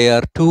because they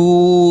are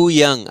too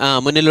young.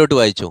 മുന്നിലോട്ട്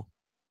വായിച്ചു.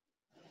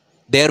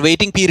 Their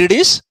waiting period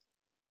is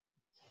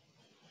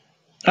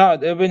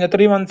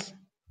 3 months.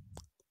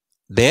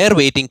 Their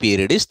waiting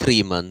period is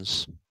 3 months.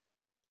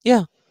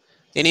 Yeah.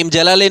 ഇനിയും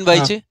ജലാലയൻ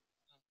വായിച്ച്.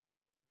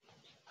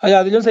 അല്ല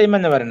അതിലും same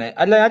തന്നെ പറയണേ.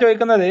 അല്ല ഞാൻ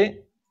ചോദിക്കുന്നത്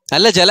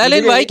അല്ല,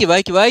 ജലാലയൻ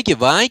ഇതില്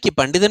വായിക്ക്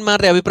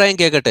പണ്ഡിതന്മാരുടെ അഭിപ്രായം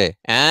കേൾക്കട്ടെ.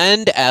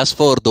 And as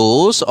for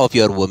those of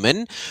your woman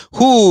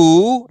who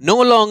no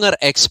longer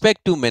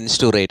expect to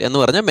മെൻസ്റ്റുറേറ്റ് എന്ന്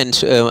പറഞ്ഞാൽ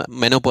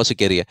മെനോപോസ്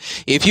കയറിയ,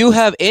 if you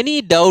have any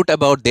doubt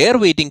about their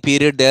waiting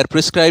period, there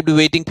prescribed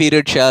waiting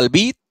period shall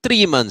be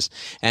 3 months.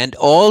 And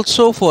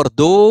also for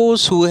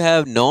those who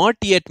have not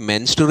yet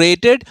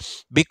menstruated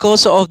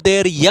because of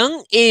their young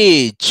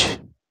age.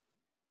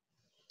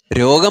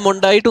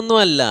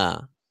 രോഗമുണ്ടായിട്ടൊന്നുമല്ല,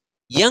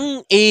 young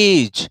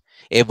age.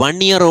 A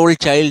 1-year-old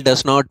child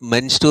does not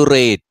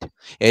menstruate.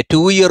 A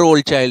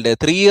 2-year-old child, a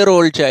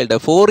 3-year-old child, a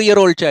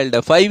 4-year-old child,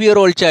 a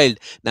 5-year-old child.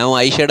 Now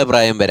Aishയുടെ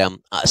പ്രായം വരാം.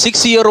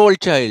 6-year-old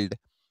child,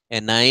 a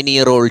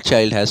 9-year-old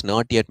child has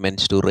not yet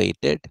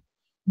menstruated.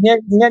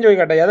 ഞാൻ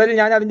ചോദിക്കട്ടെ, അതായത്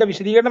ഞാൻ അതിന്റെ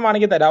വിശദീകരണം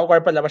ആണെങ്കിൽ തരാം,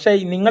 കുഴപ്പമില്ല. പക്ഷെ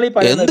നിങ്ങൾ ഈ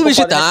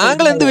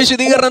താങ്കൾ എന്ത്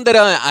വിശദീകരണം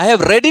തരാം? I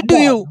have red it to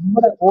you.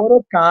 നമ്മുടെ ഓരോ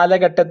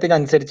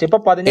കാലഘട്ടത്തിനനുസരിച്ച് ഇപ്പൊ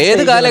 18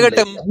 ഏത്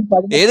കാലഘട്ടം?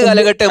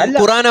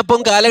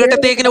 ഖുറാനപ്പം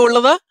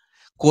കാലഘട്ടത്തേക്കിനുള്ളതാ?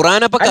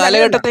 ഖുറാനപ്പം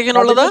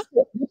കാലഘട്ടത്തേക്കിനുള്ളതാ?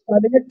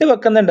 18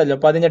 വെക്കുന്നുണ്ടല്ലോ,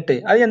 18.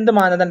 അത് എന്ത്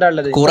മാനദണ്ഡം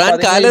ഉള്ളത്? ഖുറാൻ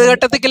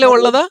കാലഘട്ടത്തേക്കല്ലേ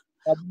ഉള്ളതാ?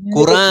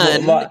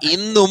 ഖുറാൻ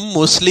ഇന്നും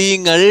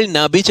മുസ്ലിങ്ങൾ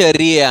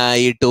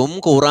നബിചര്യയായിട്ടും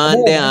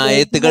ഖുറാന്റെ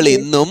ആയത്തുകൾ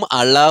ഇന്നും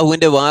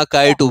അള്ളാഹുവിന്റെ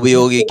വാക്കായിട്ട്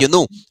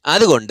ഉപയോഗിക്കുന്നു.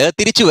 അതുകൊണ്ട്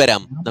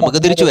നമുക്ക്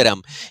തിരിച്ചു വരാം.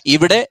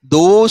 ഇവിടെ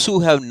those who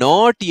have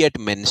not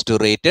yet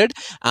മെൻസ്റ്റുറേറ്റഡ്,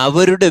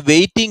 അവരുടെ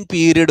വെയിറ്റിംഗ്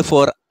പീരീഡ്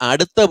ഫോർ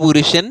അടുത്ത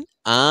പുരുഷൻ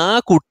ആ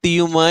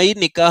കുട്ടിയുമായി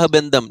നിക്കാഹ്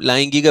ബന്ധം,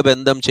 ലൈംഗിക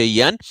ബന്ധം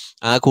ചെയ്യാൻ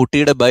ആ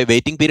കുട്ടിയുടെ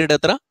വെയിറ്റിംഗ് പീരീഡ്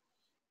എത്ര?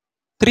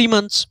 3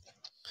 months.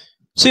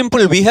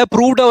 Simple. We have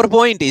proved our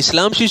point.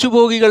 ഇസ്ലാം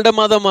ശിശുഭോഗികളുടെ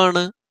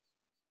മതമാണ്.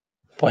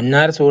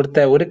 പൊന്നാര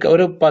സുഹൃത്തെ,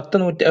 ഒരു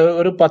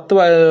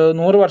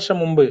 100 വർഷം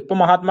മുമ്പ് ഇപ്പൊ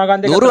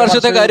മഹാത്മാഗാന്ധി 100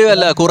 വർഷത്തെ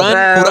കാര്യമല്ല. ഖുറാൻ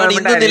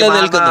ഇന്ന്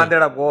നിലനിൽക്കുന്നു.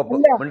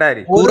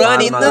 ഖുറാൻ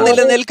ഇന്ന്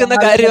നിലനിൽക്കുന്ന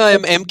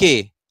കാര്യമാണ്. എം കെ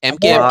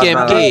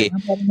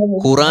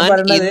ഖുറാൻ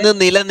ഇന്ന്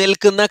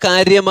നിലനിൽക്കുന്ന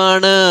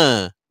കാര്യമാണ്.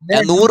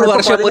 100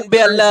 വർഷം മുൻപേ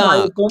അല്ല,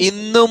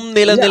 ഇന്നും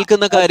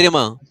നിലനിൽക്കുന്ന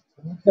കാര്യമാ.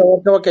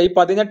 ഓക്കെ, ഈ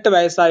 18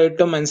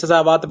 വയസ്സായിട്ടും മെൻസസ്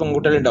ആവാത്ത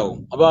പെൺകുട്ടികൾ ഉണ്ടാവും.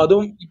 അപ്പൊ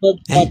അതും ഇപ്പൊ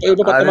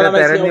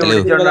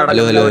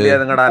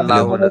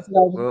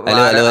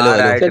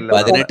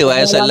 18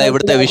 വയസ്സല്ല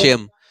ഇവിടുത്തെ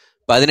വിഷയം.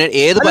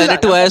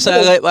 18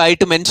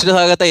 വയസ്സായിട്ട് മെൻസസ്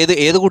ആകാത്ത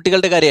ഏത്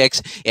കുട്ടികളുടെ കാര്യം?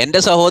 എന്റെ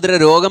സഹോദര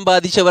രോഗം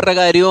ബാധിച്ചവരുടെ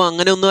കാര്യമോ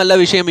അങ്ങനെയൊന്നും അല്ല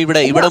വിഷയം.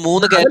 ഇവിടെ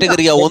 3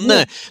 കാറ്റഗറിയാ. ഒന്ന്,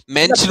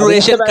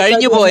 മെൻസ്ട്രുവേഷൻ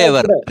കഴിഞ്ഞു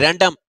പോയവർ.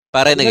 രണ്ടാം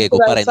പറയുന്ന കേൾക്കൂ.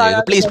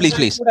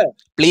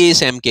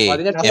 പ്ലീസ് എം കെ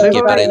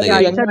പറയുന്ന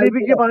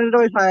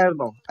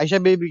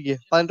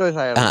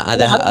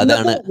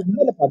അതാണ്.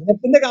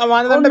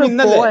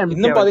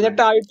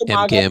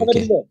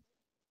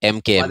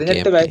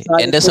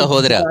 എന്റെ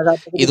സഹോദര,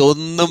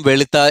 ഇതൊന്നും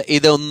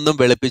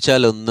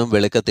വെളുപ്പിച്ചാൽ ഒന്നും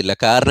വെളുക്കത്തില്ല.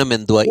 കാരണം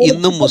എന്തുവാ?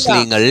 ഇന്നും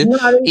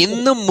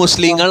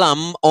മുസ്ലിങ്ങൾ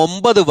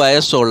 9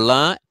 വയസ്സുള്ള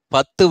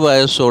 10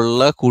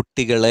 വയസ്സുള്ള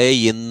കുട്ടികളെ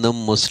ഇന്നും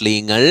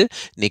മുസ്ലിങ്ങൾ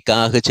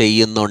നിക്കാഹ്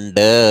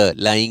ചെയ്യുന്നുണ്ട്,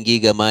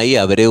 ലൈംഗികമായി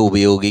അവരെ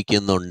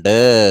ഉപയോഗിക്കുന്നുണ്ട്.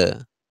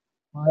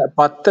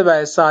 10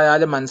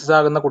 വയസ്സായാലും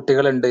മനസ്സാകുന്ന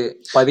കുട്ടികളുണ്ട്,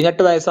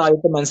 18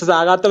 വയസ്സായിട്ട്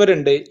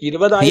മനസ്സാകാത്തവരുണ്ട്,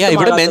 20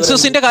 ഇവിടെ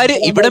മെൻസസിന്റെ കാര്യം,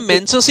 ഇവിടെ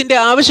മെൻസസിന്റെ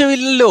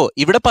ആവശ്യമില്ലല്ലോ.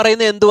 ഇവിടെ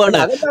പറയുന്നത്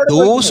എന്തുവാണ്?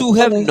 those who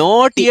have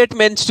not yet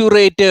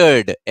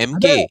menstruated.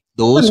 MK,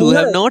 those who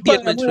have not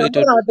yet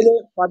menstruated.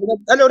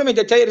 അല്ല, ഒരു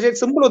മിനിറ്റ്,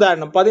 സിമ്പിൾ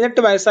ഉദാഹരണം.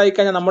 18 വയസ്സായി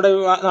കഴിഞ്ഞാൽ നമ്മുടെ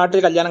നാട്ടിൽ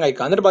കല്യാണം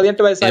കഴിക്കാം. എന്നിട്ട്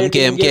 18 വയസ്സായി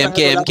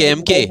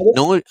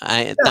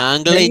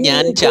താങ്കളെ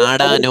ഞാൻ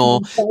ചാടാനോ,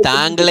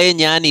 താങ്കളെ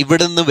ഞാൻ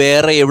ഇവിടുന്ന്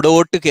വേറെ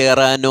എവിടോട്ട്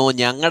കയറാനോ,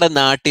 ഞങ്ങളുടെ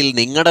നാട്ടിൽ,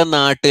 നിങ്ങളുടെ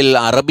നാട്ടിൽ,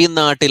 അറബി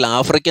നാട്ടിൽ,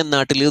 ആഫ്രിക്കൻ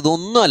നാട്ടിൽ,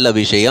 ഇതൊന്നും അല്ല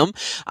വിഷയം.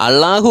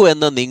 അള്ളാഹു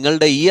എന്ന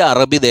നിങ്ങളുടെ ഈ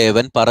അറബി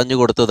ദേവൻ പറഞ്ഞു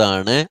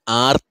കൊടുത്തതാണ്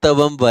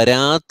ആർത്തവം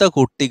വരാത്ത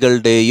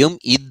കുട്ടികളുടെയും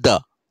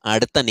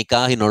അടുത്ത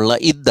നിക്കാഹിനുള്ള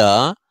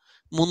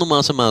 3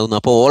 മാസമാകുന്നു.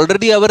 അപ്പൊ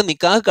ഓൾറെഡി അവർ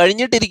നിക്കാഹ്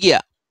കഴിഞ്ഞിട്ടിരിക്കുക.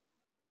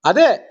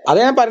 അതെ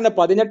ഞാൻ പറയുന്നത്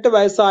 18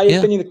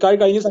 വയസ്സായിട്ട് നിക്കാഹ്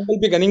കഴിഞ്ഞ്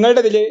സങ്കല്പിക്കുക.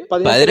 നിങ്ങളുടെ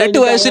 18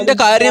 വയസ്സിന്റെ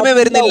കാര്യമേ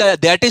വരുന്നില്ല.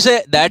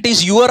 That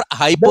is your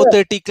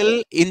hypothetical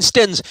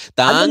instance.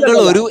 താങ്കൾ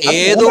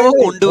ഏതോ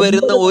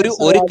കൊണ്ടുവരുന്ന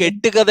ഒരു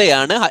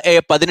കെട്ടുകഥയാണ്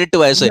 18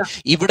 വയസ്സ്.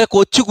 ഇവിടെ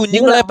കൊച്ചു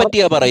കുഞ്ഞുങ്ങളെ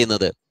പറ്റിയാ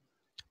പറയുന്നത്.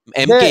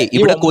 MK,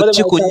 ഇവിടെ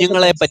കൊച്ചു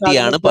കുഞ്ഞുങ്ങളെ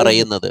പറ്റിയാണ്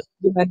പറയുന്നത്.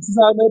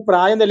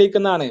 പ്രായം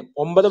തെളിയിക്കുന്നതാണ്.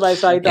 9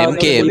 വയസ്സായിട്ട്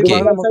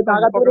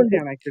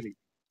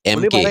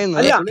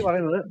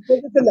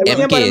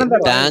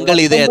താങ്കൾ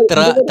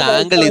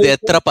ഇത്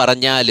എത്ര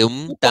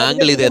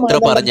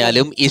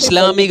പറഞ്ഞാലും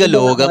ഇസ്ലാമിക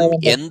ലോകം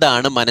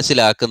എന്താണ്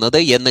മനസ്സിലാക്കുന്നത്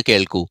എന്ന്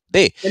കേൾക്കൂ.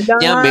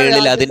 ഞാൻ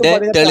മേളിൽ അതിന്റെ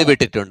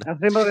തെളിവിട്ടിട്ടുണ്ട്.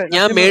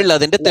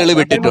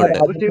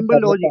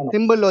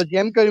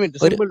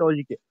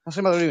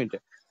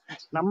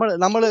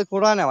 നമ്മള്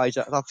ഖുറാനാ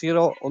വായിച്ചത്,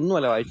 തഫ്സീറോ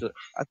ഒന്നുമല്ല വായിച്ചത്.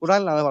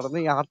 ഖുറാനിലാണ്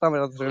പറഞ്ഞത് ഈ ആർത്തവം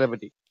വരുന്ന സ്ത്രീകളെ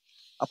പറ്റി.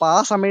 അപ്പൊ ആ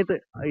സമയത്ത്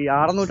ഈ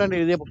 6ാം നൂറ്റാണ്ട്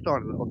എഴുതിയ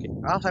പുസ്തകമാണല്ലോ. ഓക്കെ,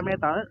 ആ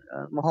സമയത്താണ്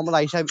മുഹമ്മദ്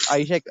ഐഷ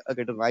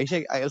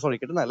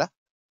കിട്ടുന്നതല്ല,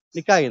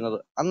 നിക്കാഹ് ചെയ്യുന്നത്.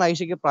 അന്ന്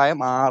ഐഷയ്ക്ക് പ്രായം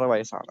 6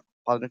 വയസ്സാണ്,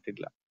 18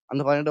 ഇല്ല.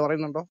 അന്ന് 18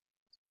 പറയുന്നുണ്ടോ?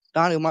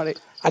 ഇതാണ് ഇമാരെ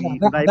അല്ല, ഈ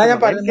അതാ ഉടായ്പ ഞാൻ എന്ന്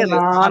പറയുന്നത്. എനിക്ക് പറയുന്നത്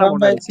നാണം 6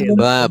 ഉണ്ടായി വയസ്സിലും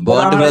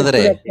ബോണ്ട് 9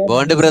 ബ്രദറെ, വയസ്സിലൊക്കെ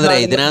ബോണ്ട് ബ്രദറെ,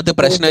 മുസ്ലിങ്ങളാണെന്ന് ഇതിനകത്ത്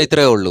പ്രശ്നം പറഞ്ഞിട്ടുണ്ട്.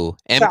 ഇത്രേ ഉള്ളൂ.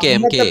 പക്ഷെ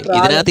അന്നത്തെ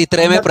ഇതിനകത്ത് പ്രായം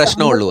ഇത്രയുമേ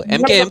പ്രശ്നമുള്ളൂ.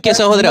 നിങ്ങളൊക്കെ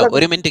സഹോദര,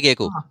 ഒരു മിനിറ്റ്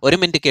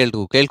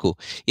കേൾക്കൂ.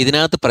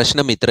 ഇതിനകത്ത്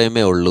പ്രശ്നം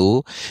ഇത്രയുമേ ഉള്ളൂ.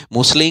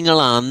 മുസ്ലിങ്ങൾ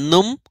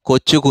അന്നും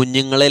കൊച്ചു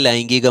കുഞ്ഞുങ്ങളെ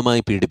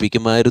ലൈംഗികമായി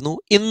പീഡിപ്പിക്കുമായിരുന്നു,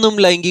 ഇന്നും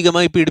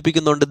ലൈംഗികമായി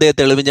പീഡിപ്പിക്കുന്നുണ്ട്. ഇതേ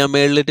തെളിവ് ഞാൻ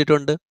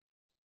മേളിലിട്ടിട്ടുണ്ട്.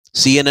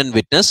 CNN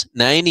witness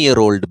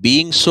 9-year-old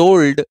being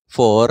sold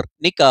for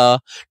nikah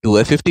to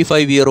a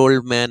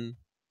 55-year-old man.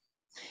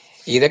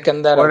 ഇതൊക്കെ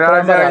എന്താ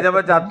ഒരാഴ്ച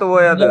കഴിഞ്ഞപ്പോ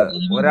ചത്തുപോയത്.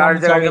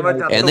 ഒരാഴ്ച കഴിഞ്ഞപ്പോ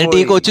എന്നിട്ട്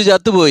ഈ കൊച്ചു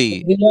ചത്തുപോയി.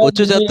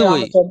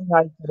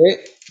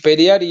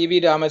 പെരിയാർ EV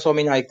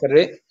രാമസ്വാമി നായ്ക്കർ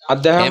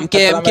അദ്ദേഹം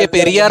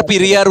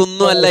പെരിയാർ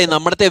ഒന്നും അല്ല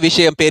നമ്മുടെ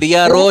വിഷയം.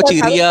 പെരിയാറോ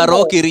ചിറിയാറോ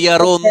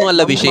കിറിയാറോ ഒന്നും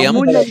അല്ല വിഷയം.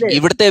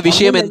 ഇവിടുത്തെ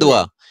വിഷയം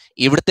എന്തുവാ?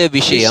 ഇവിടുത്തെ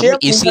വിഷയം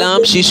ഇസ്ലാം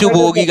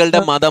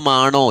ശിശുഭോഗികളുടെ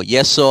മതമാണോ?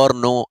 Yes or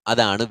no?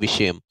 അതാണ്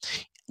വിഷയം.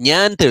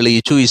 ഞാൻ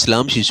തെളിയിച്ചു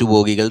ഇസ്ലാം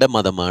ശിശുഭോഗികളുടെ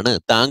മതമാണ്.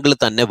 താങ്കൾ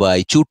തന്നെ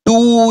വായിച്ചു. Two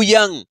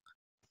young.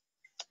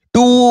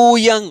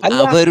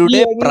 അവരുടെ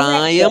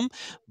പ്രായം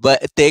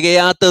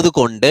തികയാത്തത്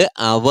കൊണ്ട്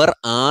അവർ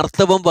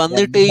ആർത്തവം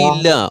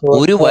വന്നിട്ടേയില്ല.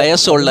 1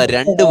 വയസ്സുള്ള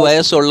 2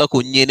 വയസ്സുള്ള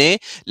കുഞ്ഞിനെ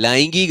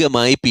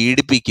ലൈംഗികമായി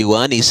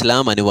പീഡിപ്പിക്കുവാൻ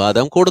ഇസ്ലാം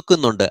അനുവാദം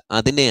കൊടുക്കുന്നുണ്ട്.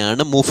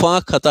 അതിനെയാണ്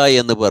മുഫാഖത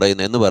എന്ന്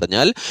പറയുന്നത്. എന്ന്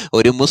പറഞ്ഞാൽ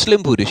ഒരു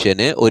മുസ്ലിം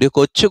പുരുഷന് ഒരു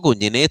കൊച്ചു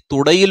കുഞ്ഞിനെ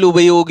തുടയിൽ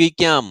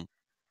ഉപയോഗിക്കാം.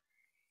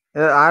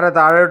 ആരാ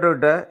താഴോട്ട്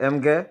വിട്ട്?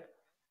 MK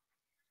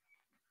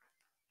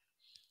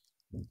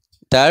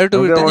താഴോട്ട്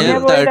വിട്ട്?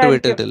 ഞാൻ താഴോട്ട്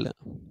വിട്ടിട്ടില്ല.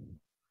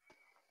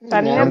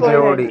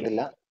 ഓടി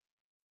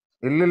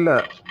ഇല്ലില്ല.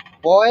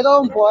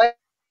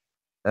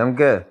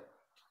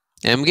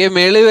 MK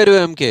മേളിൽ വരൂ.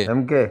 MK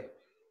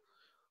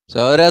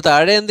സഹോദര,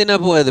 താഴെ എന്തിനാ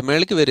പോയത്?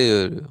 മേളിക്ക് വരൂ.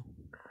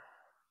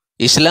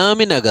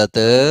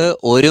 ഇസ്ലാമിനകത്ത്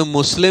ഒരു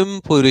മുസ്ലിം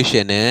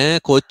പുരുഷന്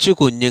കൊച്ചു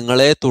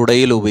കുഞ്ഞുങ്ങളെ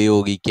തുടയിൽ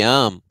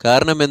ഉപയോഗിക്കാം.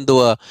 കാരണം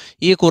എന്തുവാ?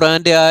 ഈ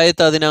ഖുറാന്റെ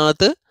ആയത്ത്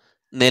അതിനകത്ത്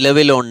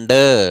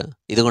നിലവിലുണ്ട്.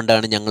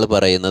 ഇതുകൊണ്ടാണ് ഞങ്ങൾ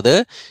പറയുന്നത്.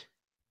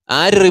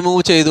 ആര്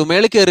റിമൂവ് ചെയ്തു?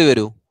 മേളിൽ കയറി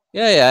വരൂ.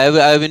 I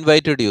have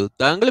invited you.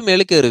 താങ്കൾ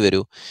മേളിൽ കയറി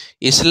വരൂ.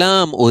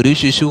 ഇസ്ലാം ഒരു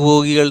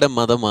ശിശുഭോഗികളുടെ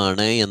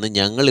മതമാണ് എന്ന്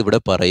ഞങ്ങൾ ഇവിടെ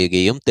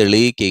പറയുകയും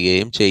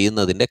തെളിയിക്കുകയും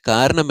ചെയ്യുന്നതിന്റെ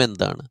കാരണം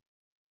എന്താണ്?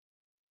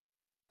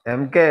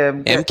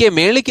 MK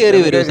മേളിൽ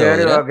കയറി വരൂ.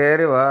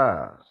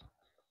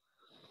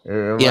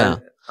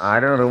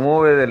 ആരും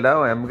റിമൂവ് ചെയ്തില്ല.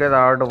 MK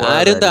താഴോട്ട്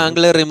ആരും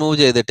താങ്കളെ റിമൂവ്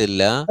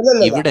ചെയ്തിട്ടില്ല.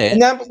 ഇവിടെ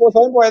ഞാൻ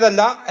സ്വയം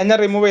പോയതല്ല, എന്നെ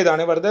റിമൂവ്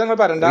ചെയ്താണ്. വെറുതെ നിങ്ങൾ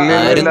പറയണ്ട.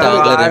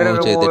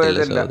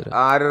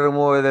 ആരും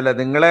റിമൂവ് ചെയ്തില്ല.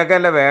 നിങ്ങളെയൊക്കെ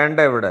അല്ലേ വേണ്ട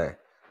ഇവിടെ.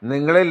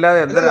 നിങ്ങളില്ലാതെ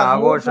എന്തൊരു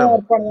ആഘോഷം.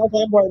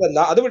 പോയതല്ല,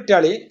 അത്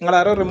വിട്ടാളി. നിങ്ങൾ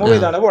ആരോ റിമൂവ്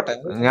ചെയ്താണ്. പോട്ടെ,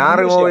 ഞാൻ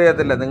റിമൂവ്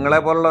ചെയ്യത്തില്ല. നിങ്ങളെ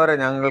പോലുള്ളവരെ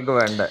ഞങ്ങൾക്ക്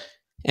വേണ്ട.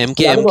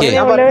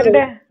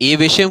 ഈ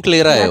വിഷയം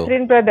ക്ലിയർ ആയോ?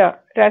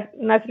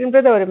 നസ്രീൻ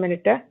ബ്രദർ ഒരു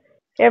മിനിറ്റ്.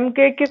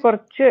 MKക്ക്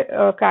കുറച്ച്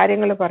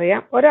കാര്യങ്ങൾ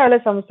പറയാം. ഒരാൾ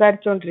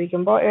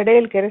സംസാരിച്ചുകൊണ്ടിരിക്കുമ്പോൾ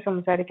ഇടയിൽ കയറി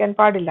സംസാരിക്കാൻ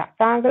പാടില്ല.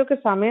 താങ്കൾക്ക്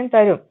സമയം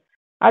തരും.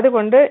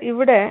 അതുകൊണ്ട്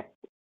ഇവിടെ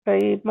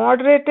ഈ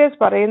മോഡറേറ്റേഴ്സ്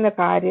പറയുന്ന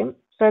കാര്യം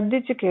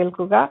ശ്രദ്ധിച്ച്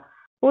കേൾക്കുക,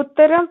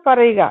 ഉത്തരം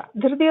പറയുക.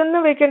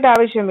 ധൃതിയൊന്നും വെക്കേണ്ട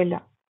ആവശ്യമില്ല.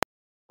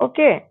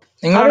 ഓക്കെ?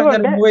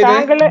 അതുകൊണ്ട്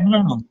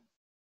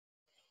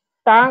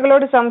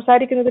താങ്കളോട്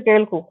സംസാരിക്കുന്നത്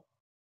കേൾക്കൂ.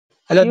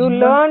 യു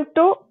ലേൺ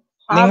ടു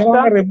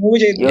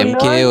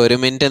ഒരു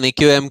മിനിറ്റ്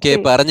നിൽക്കൂ.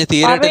 പറഞ്ഞു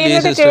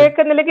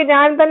കേൾക്കുന്നില്ലെങ്കിൽ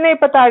ഞാൻ തന്നെ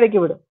ഇപ്പൊ താഴേക്ക്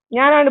വിടും.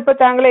 ഞാനാണ് ഇപ്പൊ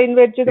താങ്കളെ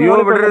ഇൻവൈറ്റ് ചെയ്ത്.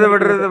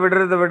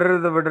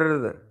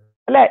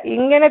 അല്ല,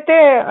 ഇങ്ങനത്തെ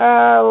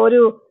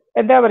ഒരു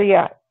എന്താ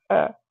പറയാ,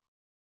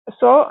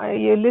 സോ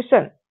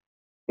ലിസൺ.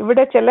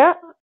 ഇവിടെ ചില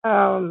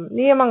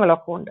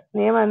നിയമങ്ങളൊക്കെ ഉണ്ട്.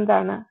 നിയമം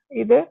എന്താണ്?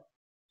 ഇത്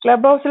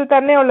ക്ലബ് ഹൗസിൽ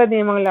തന്നെയുള്ള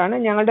നിയമങ്ങളാണ്,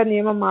 ഞങ്ങളുടെ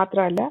നിയമം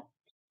മാത്രമല്ല.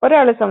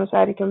 ഒരാൾ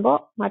സംസാരിക്കുമ്പോൾ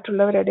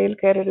മറ്റുള്ളവരിടയിൽ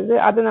കയറരുത്.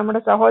 അത് നമ്മുടെ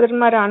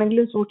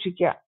സഹോദരന്മാരാണെങ്കിലും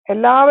സൂക്ഷിക്കുക.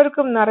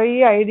 എല്ലാവർക്കും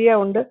നിറയെ ഐഡിയ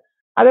ഉണ്ട്.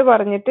 അത്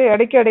പറഞ്ഞിട്ട്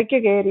ഇടയ്ക്കിടയ്ക്ക്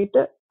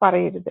കയറിയിട്ട്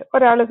പറയരുത്.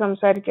 ഒരാൾ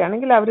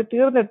സംസാരിക്കുകയാണെങ്കിൽ അവർ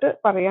തീർന്നിട്ട്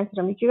പറയാൻ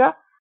ശ്രമിക്കുക,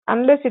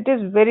 unless it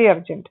is very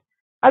urgent.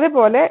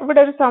 അതുപോലെ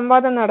ഇവിടെ ഒരു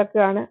സംവാദം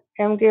നടക്കുകയാണ്.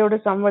 MKയോട്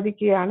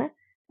സംവദിക്കുകയാണ്.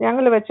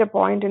 ഞങ്ങൾ വെച്ച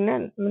പോയിന്റിന്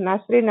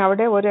നസ്രീൻ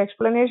അവിടെ ഒരു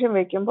എക്സ്പ്ലനേഷൻ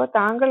വെക്കുമ്പോൾ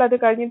താങ്കൾ അത്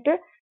കഴിഞ്ഞിട്ട്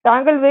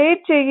താങ്കൾ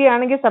വെയിറ്റ്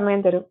ചെയ്യുകയാണെങ്കിൽ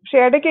സമയം തരും. പക്ഷെ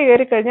ഇടയ്ക്ക്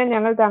കയറി കഴിഞ്ഞാൽ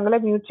ഞങ്ങൾ താങ്കളെ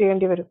മ്യൂട്ട്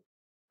ചെയ്യേണ്ടി വരും.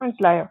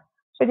 മനസ്സിലായോ?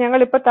 പക്ഷെ ഞങ്ങൾ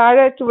ഇപ്പൊ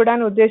താഴേക്ക് വിടാൻ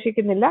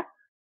ഉദ്ദേശിക്കുന്നില്ല.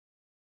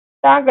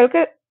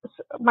 താങ്കൾക്ക്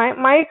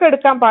മൈക്ക്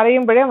എടുക്കാൻ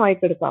പറയുമ്പോഴേ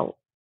മൈക്ക് എടുക്കാവൂ.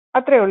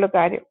 അത്രേ ഉള്ളൂ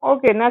കാര്യം.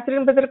 ഓക്കെ,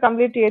 നസ്രീൻ ബ്രദർ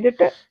കംപ്ലീറ്റ്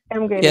ചെയ്തിട്ട്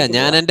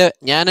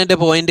ഞാൻ എന്റെ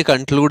പോയിന്റ്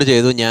കൺക്ലൂഡ്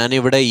ചെയ്തു.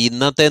 ഞാനിവിടെ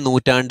ഇന്നത്തെ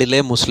നൂറ്റാണ്ടിലെ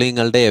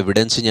മുസ്ലിങ്ങളുടെ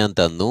എവിഡൻസ് ഞാൻ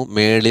തന്നു.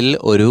 മേളിൽ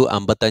ഒരു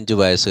 55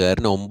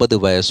 വയസ്സുകാരൻ 9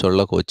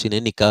 വയസ്സുള്ള കൊച്ചിനെ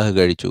നിക്കാഹ്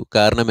കഴിച്ചു.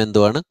 കാരണം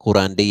എന്തുവാണ്?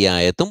 ഖുറാന്റെ ഈ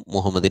ആയത്തും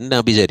മുഹമ്മദിന്റെ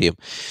നബിചര്യം.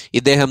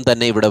 ഇദ്ദേഹം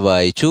തന്നെ ഇവിടെ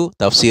വായിച്ചു.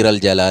 തഫ്സീർ അൽ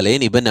ജലാലൈൻ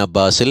ഇബ്ൻ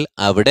അബ്ബാസിൽ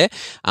അവിടെ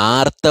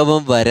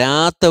ആർത്തവം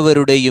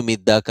വരാത്തവരുടെയും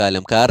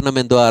ഇദ്ദാക്കാലം. കാരണം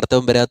എന്തുവാ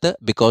ആർത്തവം വരാത്ത?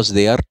 Because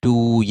they are to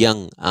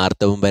young.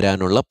 ആർത്തവം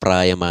വരാനുള്ള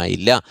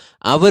പ്രായമായില്ല.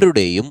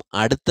 അവരുടെയും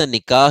അടുത്ത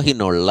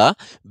നിക്കാഹിനുള്ള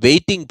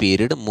വെയിറ്റിംഗ്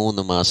പീരീഡ്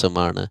 3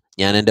 മാസമാണ്.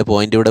 ഞാൻ എൻ്റെ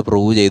പോയിന്റ് ഇവിടെ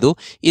പ്രൂവ് ചെയ്തു.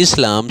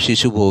 ഇസ്ലാം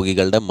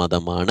ശിശുഭോഗികളുടെ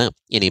മതമാണ്.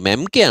 ഇനി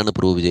MK ആണ്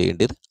പ്രൂവ്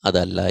ചെയ്യേണ്ടത്,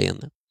 അതല്ല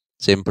എന്ന്.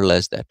 Simple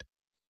as that.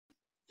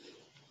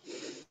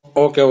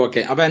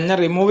 ഓക്കെ. അപ്പൊ എന്നെ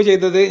റിമൂവ്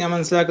ചെയ്തത് ഞാൻ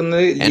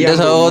മനസ്സിലാക്കുന്നത് എന്റെ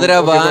സഹോദര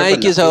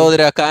വായിക്ക്.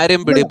 സഹോദര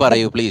കാര്യം പിടി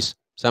പറയൂ പ്ലീസ്.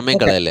 സമയം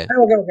കളയല്ലേ.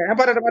 ഞാൻ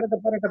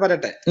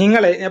പറയട്ടെ.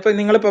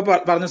 നിങ്ങളിപ്പോ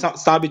പറഞ്ഞു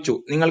സ്ഥാപിച്ചു,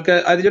 നിങ്ങൾക്ക്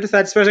അതിലൊരു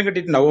സാറ്റിസ്ഫാക്ഷൻ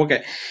കിട്ടിയിട്ടുണ്ടാവും. ഓക്കെ,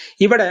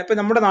 ഇവിടെ ഇപ്പൊ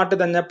നമ്മുടെ നാട്ടിൽ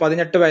തന്നെ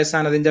 18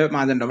 വയസ്സാണ് അതിന്റെ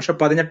മാനദണ്ഡം. പക്ഷെ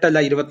 18 അല്ല,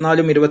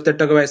 24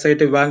 28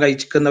 വയസ്സായിട്ട് വിവാഹം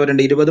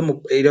കഴിക്കുന്നവരുണ്ട്. 20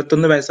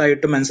 21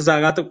 വയസ്സായിട്ട് മെൻസസ്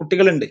ആകാത്ത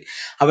കുട്ടികളുണ്ട്.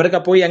 അവർക്ക്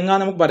അപ്പോൾ എങ്ങാ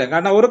നമുക്ക് പറയാം.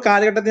 കാരണം ഓരോ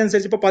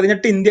കാലഘട്ടത്തിനനുസരിച്ച് ഇപ്പൊ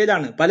 18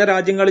 ഇന്ത്യയിലാണ്, പല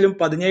രാജ്യങ്ങളിലും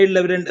 17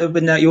 ഉള്ളവരുണ്ട്.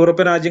 പിന്നെ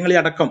യൂറോപ്യൻ രാജ്യങ്ങളിൽ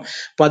അടക്കം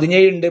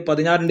 17 ഉണ്ട്,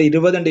 16 ഉണ്ട്,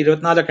 20 ഉണ്ട്,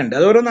 24 ഉണ്ട്.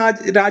 അത് ഓരോ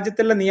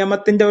രാജ്യത്തുള്ള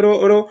നിയമത്തിന്റെ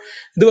ഓരോ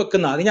ഇത്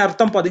വെക്കുന്ന.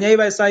 അതിനർത്ഥം 17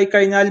 വയസ്സായി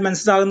കഴിഞ്ഞാൽ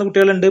മെൻസസ് ആകുന്ന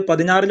കുട്ടികളുണ്ട്,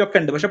 16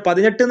 ഉണ്ട്. പക്ഷെ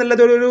 18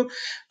 എന്നുള്ളത്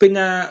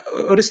പിന്നെ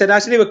ഒരു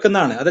ശരാശരി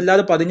വെക്കുന്നതാണ്.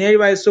 അതല്ലാതെ 17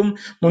 വയസ്സും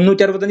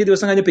 365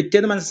 ദിവസം കഴിഞ്ഞ്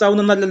പിറ്റേന്ന് മെൻസസ്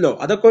ആവുന്നല്ലോ.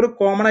 അതൊക്കെ ഒരു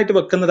കോമൺ ആയിട്ട്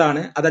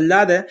വെക്കുന്നതാണ്.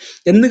 അതല്ലാതെ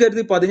എന്ന്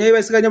കരുതി 17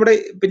 വയസ്സ് കഴിഞ്ഞ ഇവിടെ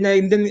പിന്നെ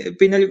ഇന്ത്യൻ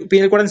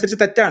പീനൽ കോഡ് അനുസരിച്ച്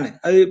തെറ്റാണ്.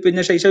 അത്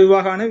പിന്നെ ശൈശവ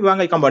വിവാഹമാണ്, വിവാഹം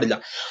കഴിക്കാൻ പാടില്ല.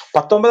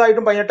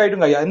 19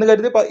 18 കഴിയാം എന്ന്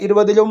കരുതി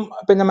 20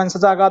 പിന്നെ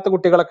മെൻസസ് ആകാത്ത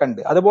കുട്ടികളൊക്കെ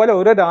ഉണ്ട്. അതുപോലെ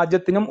ഓരോ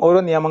രാജ്യത്തിനും ഓരോ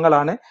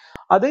നിയമങ്ങളാണ്.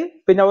 അത്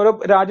പിന്നെ ഓരോ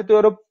രാജ്യത്തും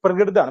ഓരോ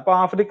പ്രകൃതമാണ്. ഇപ്പൊ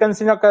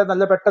ആഫ്രിക്കൻസിനൊക്കെ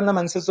നല്ല പെട്ടെന്ന്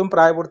മെൻസസും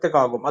പ്രായപൂർത്തിയൊക്കെ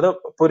ആകും. അത്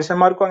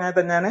പുരുഷന്മാർക്കും അങ്ങനെ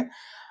തന്നെയാണ്,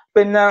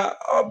 പിന്നെ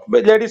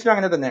ലേഡീസിനും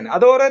അങ്ങനെ തന്നെയാണ്.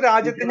 അത് ഓരോ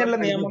രാജ്യത്തിനുള്ള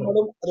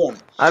നിയമങ്ങളും അതുമാണ്.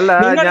 അല്ല,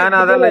 ഞാൻ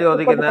അതല്ല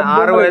ചോദിക്കുന്നത്.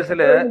 6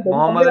 വയസ്സില്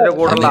മുഹമ്മദിന്റെ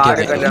കൂടെയുള്ള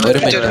ആര് കല്യാണം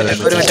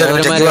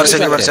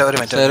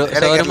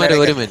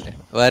ഒരു മിനിറ്റ്.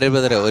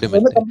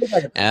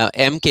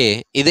 MK,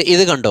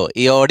 ഇത് കണ്ടോ?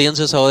 ഈ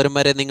ഓഡിയൻസ്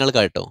സഹോദരന്മാരെ നിങ്ങൾ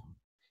കേട്ടോ?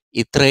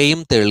 ഇത്രയും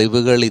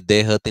തെളിവുകൾ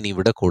ഇദ്ദേഹത്തിന്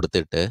ഇവിടെ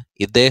കൊടുത്തിട്ട്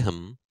ഇദ്ദേഹം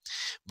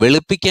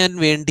വെളുപ്പിക്കാൻ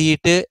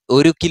വേണ്ടിയിട്ട്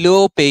 1 കിലോ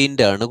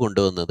പെയിന്റ് ആണ്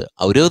കൊണ്ടുവന്നത്.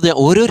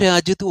 ഓരോ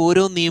രാജ്യത്തും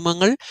ഓരോ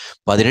നിയമങ്ങൾ.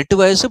 18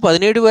 വയസ്സ്,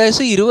 17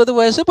 വയസ്സ്, 20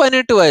 വയസ്സ്,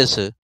 18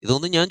 വയസ്സ്.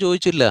 ഇതൊന്നും ഞാൻ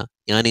ചോദിച്ചില്ല.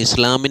 ഞാൻ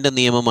ഇസ്ലാമിന്റെ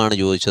നിയമമാണ്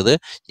ചോദിച്ചത്.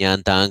 ഞാൻ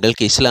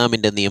താങ്കൾക്ക്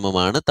ഇസ്ലാമിന്റെ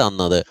നിയമമാണ്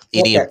തന്നത്.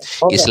 ഇനിയും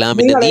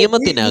ഇസ്ലാമിന്റെ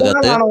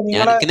നിയമത്തിനകത്ത്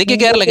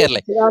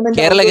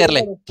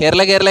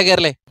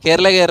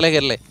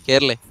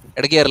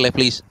കേരള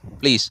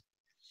പ്ലീസ്.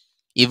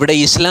 ഇവിടെ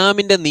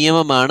ഇസ്ലാമിന്റെ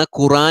നിയമമാണ്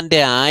ഖുറാന്റെ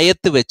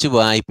ആയത്ത് വെച്ച്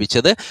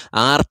വായിപ്പിച്ചത്.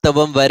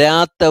 ആർത്തവം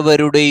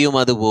വരാത്തവരുടെയും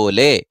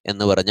അതുപോലെ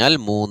എന്ന് പറഞ്ഞാൽ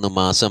 3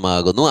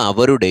 മാസമാകുന്നു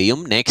അവരുടെയും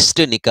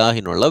നെക്സ്റ്റ്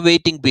നിക്കാഹിനുള്ള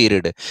വെയിറ്റിംഗ്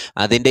പീരീഡ്.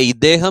 അതിന്റെ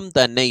ഇദ്ദേഹം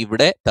തന്നെ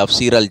ഇവിടെ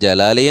തഫ്സീർ അൽ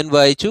ജലാലയൻ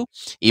വായിച്ചു,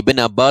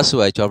 ഇബ്ൻ അബ്ബാസ്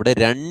വായിച്ചു. അവിടെ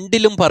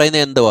രണ്ടിലും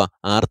പറയുന്നത് എന്തുവാ?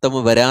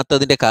 ആർത്തവം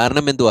വരാത്തതിന്റെ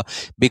കാരണം എന്തുവാ?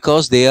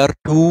 Because they are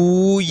to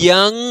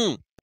young.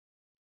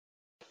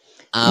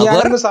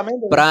 അവർ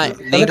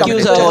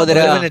സഹോദര,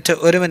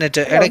 ഒരു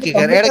മിനിറ്റ്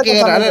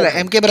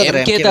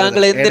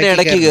താങ്കൾ എന്തിനാ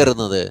ഇടയ്ക്ക്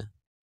കയറുന്നത്?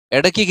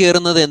 ഇടയ്ക്ക്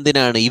കയറുന്നത്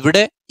എന്തിനാണ്?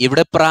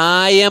 ഇവിടെ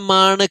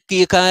പ്രായമാണ്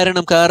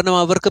കാരണം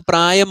അവർക്ക്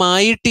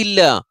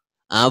പ്രായമായിട്ടില്ല.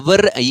 അവർ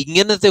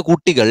ഇങ്ങനത്തെ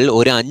കുട്ടികൾ,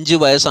 ഒരു 5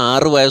 വയസ്സ്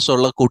 6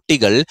 വയസ്സുള്ള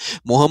കുട്ടികൾ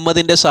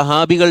മുഹമ്മദിന്റെ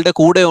സഹാബികളുടെ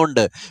കൂടെ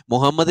ഉണ്ട്.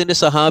 മുഹമ്മദിന്റെ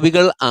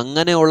സഹാബികൾ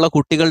അങ്ങനെയുള്ള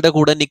കുട്ടികളുടെ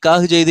കൂടെ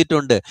നിക്കാഹ്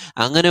ചെയ്തിട്ടുണ്ട്.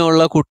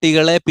 അങ്ങനെയുള്ള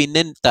കുട്ടികളെ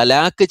പിന്നെ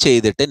തലാക്ക്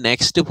ചെയ്തിട്ട്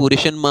നെക്സ്റ്റ്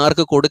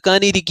പുരുഷന്മാർക്ക്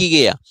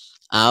കൊടുക്കാനിരിക്കുകയാ.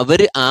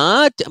 ആ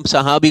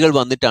സഹാബികൾ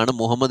വന്നിട്ടാണ്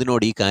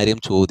മുഹമ്മദിനോട് ഈ കാര്യം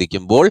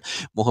ചോദിക്കുമ്പോൾ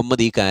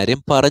മുഹമ്മദ് ഈ കാര്യം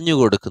പറഞ്ഞു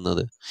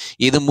കൊടുക്കുന്നത്.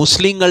 ഇത്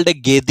മുസ്ലിങ്ങളുടെ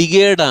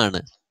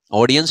ഗതികേടാണ്.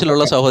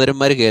 ഓഡിയൻസിലുള്ള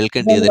സഹോദരന്മാർ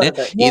കേൾക്കേണ്ടതിന്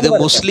ഇത്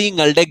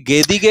മുസ്ലിങ്ങളുടെ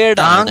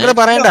ഗതികേടാണ്.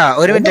 പറയണ്ട,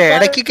 ഒരു മിനിറ്റ്,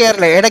 ഇടയ്ക്ക്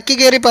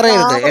കയറി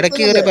പറയരുത്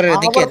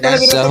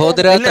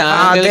സഹോദര.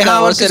 താങ്കൾക്ക്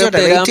അവസരം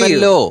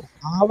തരാമല്ലോ.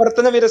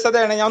 ആവർത്തന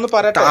വിരസതയാണ്. ഞാൻ ഒന്ന്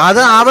പറയട്ടെ, അത്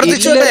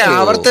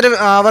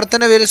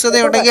ആവർത്തന വിരസത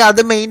ഉണ്ടെങ്കിൽ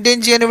അത് മെയിൻറ്റെയിൻ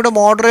ചെയ്യാൻ ഇവിടെ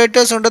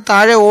മോഡറേറ്റേഴ്സ് ഉണ്ട്,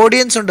 താഴെ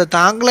ഓഡിയൻസ് ഉണ്ട്.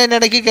 താങ്കൾ തന്നെ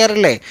ഇടയ്ക്ക്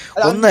കയറല്ലേ?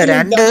 1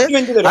 2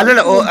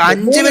 അല്ലല്ലോ,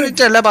 5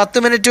 മിനിറ്റ് അല്ല 10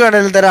 മിനിറ്റ്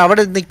വേണമെങ്കിലും തരാം,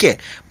 അവിടെ നിൽക്കേ.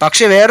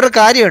 പക്ഷെ വേറൊരു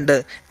കാര്യമുണ്ട്.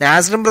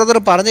 നാസറിൻ ബ്രദർ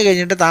പറഞ്ഞു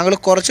കഴിഞ്ഞിട്ട് താങ്കൾ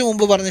കുറച്ച്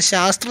മുമ്പ് പറഞ്ഞ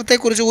ശാസ്ത്രത്തെ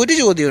കുറിച്ച് ഒരു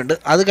ചോദ്യമുണ്ട്.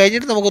 അത്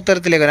കഴിഞ്ഞിട്ട് നമുക്ക്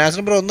ഉത്തരത്തിലേക്ക്.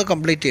 നാസറിൻ ബ്രദർ ഒന്ന്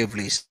കംപ്ലീറ്റ് ചെയ്യും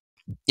പ്ലീസ്.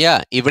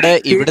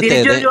 ഇവിടുത്തെ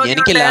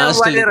എനിക്ക്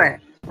ലാസ്റ്റ്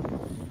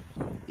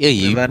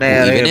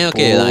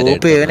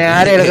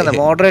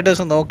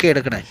മോഡറേറ്റേഴ്സ് നോക്കി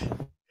എടുക്കണേ.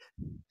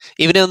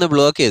 ഇവനെ ഒന്ന്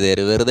ബ്ലോക്ക് ചെയ്ത്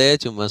തരും, വെറുതെ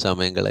ചുമ്മാ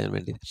സമയം കളയാൻ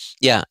വേണ്ടി.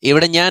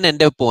 ഇവിടെ ഞാൻ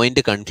എൻ്റെ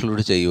പോയിന്റ്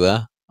കൺക്ലൂഡ് ചെയ്യുക.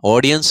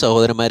 ഓഡിയൻസ്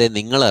സഹോദരന്മാരെ,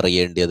 നിങ്ങൾ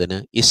അറിയേണ്ടതിന്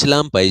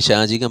ഇസ്ലാം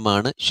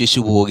പൈശാചികമാണ്,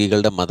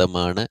 ശിശുഭോഗികളുടെ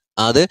മതമാണ്.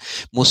 അത്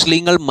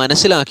മുസ്ലിങ്ങൾ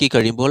മനസ്സിലാക്കി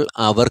കഴിയുമ്പോൾ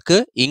അവർക്ക്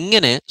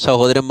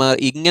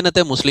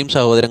ഇങ്ങനത്തെ മുസ്ലിം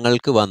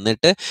സഹോദരങ്ങൾക്ക്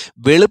വന്നിട്ട്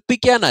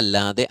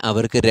വെളുപ്പിക്കാനല്ലാതെ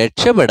അവർക്ക്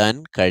രക്ഷപ്പെടാൻ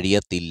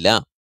കഴിയത്തില്ല.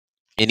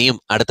 ഇനിയും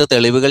അടുത്ത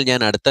തെളിവുകൾ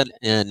ഞാൻ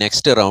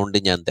നെക്സ്റ്റ് റൗണ്ട്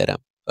ഞാൻ തരാം.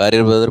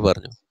 വാര്യർ ബ്രദർ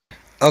പറഞ്ഞു.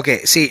 ഓക്കെ,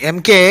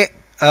 MK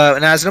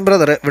നാസറിൻ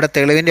ബ്രദർ ഇവിടെ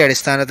തെളിവിൻ്റെ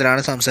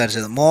അടിസ്ഥാനത്തിലാണ്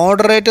സംസാരിച്ചത്.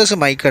 മോഡറേറ്റേഴ്സ്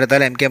മൈക്ക്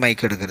എടുത്താൽ MK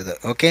മൈക്ക് എടുക്കരുത്.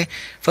 Okay,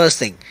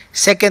 first thing.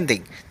 Second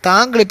thing,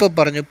 താങ്കളിപ്പോൾ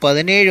പറഞ്ഞു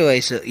 17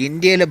 വയസ്സ്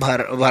ഇന്ത്യയിലെ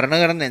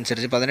ഭരണഘടന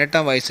അനുസരിച്ച്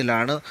 18-ാം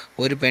വയസ്സിലാണ്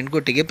ഒരു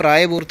പെൺകുട്ടിക്ക്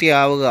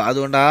പ്രായപൂർത്തിയാവുക.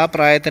 അതുകൊണ്ട് ആ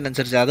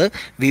പ്രായത്തിനനുസരിച്ച് അത്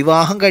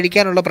വിവാഹം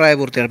കഴിക്കാനുള്ള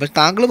പ്രായപൂർത്തിയാണ്. പക്ഷെ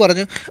താങ്കൾ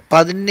പറഞ്ഞു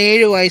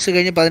 17 വയസ്സ്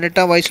കഴിഞ്ഞ്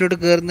 18-ാം വയസ്സിലോട്ട്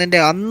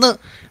കയറുന്നതിൻ്റെ അന്ന്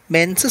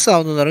മെൻസസ്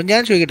ആവുന്നതെന്ന് പറഞ്ഞു.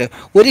 ഞാൻ ചോദിക്കട്ടെ,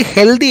 ഒരു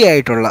ഹെൽത്തി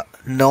ആയിട്ടുള്ള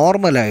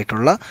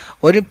നോർമലായിട്ടുള്ള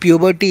ഒരു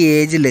പ്യൂബർട്ടി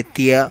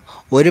ഏജിലെത്തിയ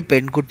ഒരു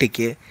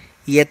പെൺകുട്ടിക്ക്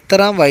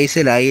എത്രാം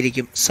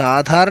വയസ്സിലായിരിക്കും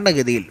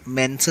സാധാരണഗതിയിൽ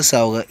മെൻസസ്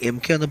ആവുക?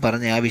 MK ഒന്ന്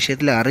പറഞ്ഞ ആ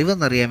വിഷയത്തിലെ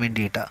അറിവെന്നറിയാൻ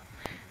വേണ്ടിയിട്ടാണ്.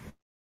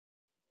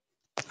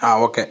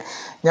 ഓക്കെ,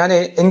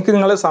 എനിക്ക്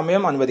നിങ്ങൾ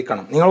സമയം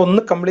അനുവദിക്കണം. നിങ്ങൾ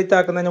ഒന്ന് കംപ്ലീറ്റ്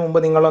ആക്കുന്നതിന് മുമ്പ്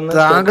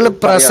താങ്കൾ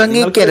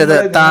പ്രസംഗിക്കരുത്.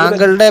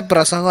 താങ്കളുടെ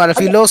പ്രസംഗം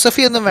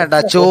ഫിലോസഫി ഒന്നും വേണ്ട,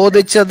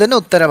 ചോദിച്ചതിന്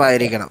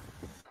ഉത്തരമായിരിക്കണം.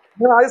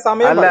 നിങ്ങൾ ആദ്യം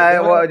സമയം അല്ല,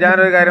 പറയും.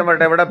 ഞാനൊരു കാര്യം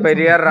പറയട്ടെ. ഇവിടെ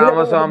പെരിയാർ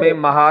രാമസ്വാമിയും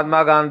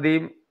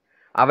മഹാത്മാഗാന്ധിയും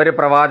അവര്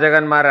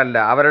പ്രവാചകന്മാരല്ല.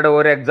 അവരുടെ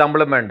ഒരു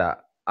എക്സാമ്പിളും വേണ്ട.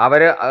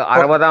 അവര്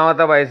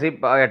 60ാമത്തെ വയസ്സിൽ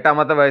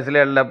 8ാമത്തെ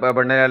വയസ്സിലുള്ള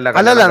പെണ്ണിനല്ല അല്ലല്ല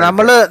കല്യാണം കഴിച്ചത്.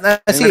 നമ്മള്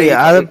നിങ്ങൾ ഈ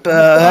അത്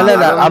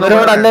അല്ലല്ല അതൊന്നും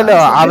ഇവിടെ വേണ്ട. അവരോടല്ലല്ലോ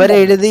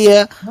അവരെഴുതിയ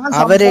ഞാൻ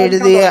സംസാരിക്കാൻ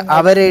തുടങ്ങുന്നത്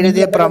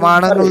അവരെഴുതിയ നിങ്ങൾ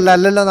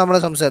പ്രമാണങ്ങളിലല്ലല്ലോ നമ്മൾ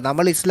സംസാരിക്കുന്നത്.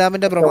 നമ്മൾ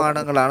ഇസ്ലാമിന്റെ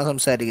പ്രമാണങ്ങളാണ്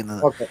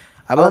സംസാരിക്കുന്നത്. ഓക്കെ,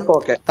 അപ്പം അതൊക്കെ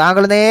ഓക്കെ.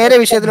 താങ്കൾ നേരെ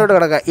വിഷയത്തിലോട്ട്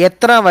കിടക്കുക.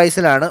 എത്ര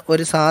വയസ്സിലാണ്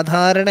ഒരു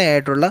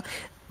സാധാരണയായിട്ടുള്ള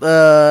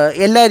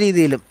എല്ലാ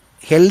രീതിയിലും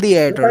ഹെൽത്തി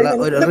ആയിട്ടുള്ള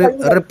ഒരു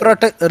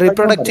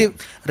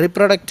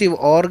റിപ്രൊഡക്റ്റീവ്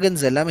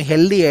ഓർഗൻസ് എല്ലാം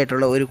ഹെൽത്തി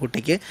ആയിട്ടുള്ള ഒരു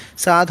കുട്ടിക്ക്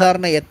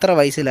സാധാരണ എത്ര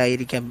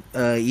വയസ്സിലായിരിക്കാം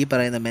ഈ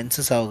പറയുന്ന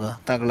മെൻസസ് ആവുക?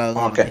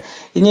 താങ്കളാവുന്ന ഓക്കെ,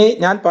 ഇനി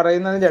ഞാൻ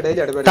പറയുന്നതിന്റെ ഇടയിൽ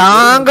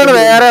താങ്കൾ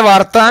വേറെ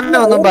വർത്താനം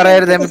ഒന്നും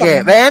പറയരുത്. എനിക്ക്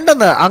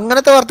വേണ്ടെന്ന്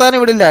അങ്ങനത്തെ വർത്താനം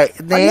ഇവിടില്ല.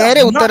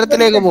 നേരെ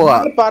ഉത്തരത്തിലേക്ക് പോവാ.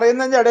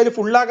 പറയുന്നതിന്റെ ഇടയിൽ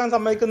ഫുള്ളാക്കാൻ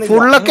സമ്മതിക്കുന്നില്ല.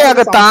 ഫുള്ളൊക്കെ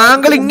ആക്കുക.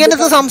 താങ്കൾ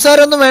ഇങ്ങനത്തെ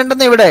സംസാരം ഒന്നും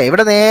വേണ്ടെന്ന്.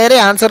 ഇവിടെ നേരെ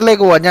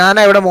ആൻസറിലേക്ക് പോവാ.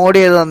 ഞാനാ ഇവിടെ മോഡ്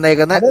ചെയ്ത്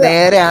തന്നേക്കുന്നത്.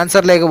 നേരെ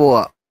ആൻസറിലേക്ക്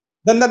പോവാ.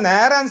 ഇതെന്താ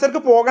നേരെ ആൻസർക്ക്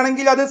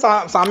പോകണമെങ്കിൽ അത്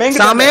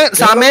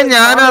സമയം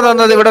ഞാനാ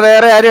തന്നത്. ഇവിടെ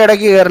വേറെ ആരും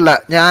ഇടയ്ക്ക് കയറില്ല.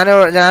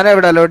 ഞാനാ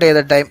ഇവിടെ അലോട്ട്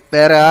ചെയ്ത ടൈം.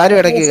 വേറെ ആരും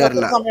ഇടയ്ക്ക്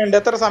കയറില്ല.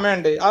 എത്ര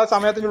സമയമുണ്ട്? ആ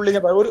സമയത്തിനുള്ളിൽ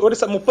ഒരു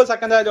 30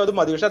 സെക്കൻഡ് ആയാലും അത്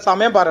മതി. പക്ഷെ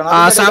സമയം പറയണം.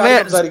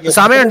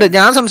 സമയമുണ്ട്.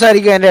 ഞാൻ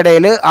സംസാരിക്കും. എന്റെ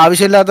ഇടയിൽ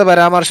ആവശ്യമില്ലാത്ത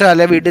പരാമർശം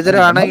അല്ലെ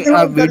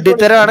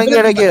വിഡിത്തരാണെങ്കിൽ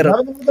ഇടയ്ക്ക് കയറും.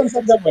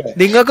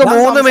 നിങ്ങൾക്ക്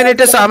 3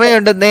 മിനിറ്റ്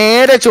സമയമുണ്ട്.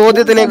 നേരെ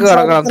ചോദ്യത്തിലേക്ക്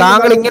കിടക്കണം.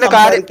 താങ്കൾ ഇങ്ങനെ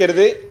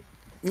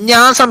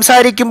ഞാൻ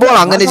സംസാരിക്കുമ്പോൾ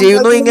അങ്ങനെ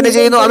ചെയ്യുന്നു ഇങ്ങനെ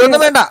ചെയ്യുന്നു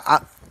അതൊന്നും വേണ്ട.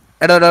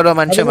 എടോ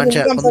മനുഷ്യ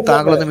ഒന്ന്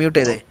താങ്കളൊന്ന് മ്യൂട്ട്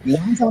ചെയ്തേ.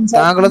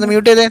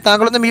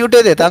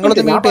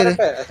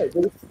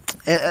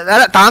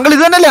 താങ്കൾ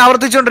ഇത് തന്നെയല്ലേ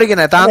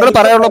ആവർത്തിച്ചുകൊണ്ടിരിക്കുന്നത്? താങ്കൾ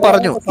പറയാനുള്ള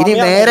പറഞ്ഞു. ഇനി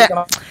നേരെ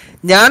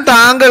ഞാൻ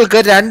താങ്കൾക്ക്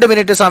 2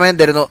 മിനിറ്റ് സമയം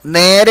തരുന്നു.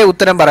 നേരെ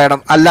ഉത്തരം പറയണം.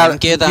 അല്ലാതെ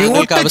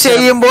മ്യൂട്ട്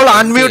ചെയ്യുമ്പോൾ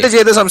അൺമ്യൂട്ട്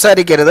ചെയ്ത്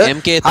സംസാരിക്കരുത്.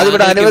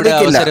 അതിവിടെ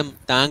അനുവദിക്കില്ല.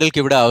 താങ്കൾക്ക്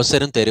ഇവിടെ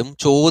അവസരം തരും.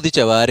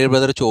 വാര്യർ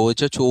ബ്രദർ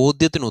ചോദിച്ച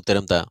ചോദ്യത്തിന്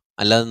ഉത്തരം താ.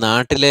 അല്ലാതെ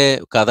നാട്ടിലെ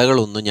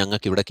കഥകളൊന്നും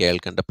ഞങ്ങൾക്ക് ഇവിടെ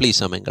കേൾക്കണ്ട. പ്ലീസ്,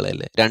 സമയം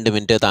കളയല്ലേ. 2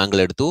 മിനിറ്റ് താങ്കൾ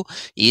എടുത്തു.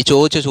 ഈ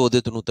ചോദിച്ച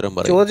ചോദ്യത്തിന് ഉത്തരം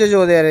പറയും.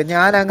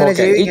 ഞാൻ അങ്ങനെ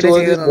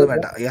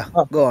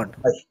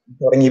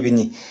തുടങ്ങി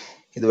പിന്നെ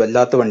ഇത്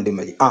വല്ലാത്ത വണ്ടി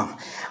മതി.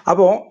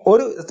 അപ്പോ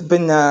ഒരു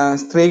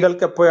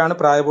സ്ത്രീകൾക്ക് എപ്പോഴാണ്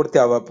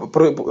പ്രായപൂർത്തിയാവുക?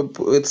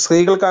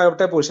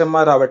 സ്ത്രീകൾക്കാവട്ടെ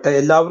പുരുഷന്മാരാവട്ടെ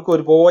എല്ലാവർക്കും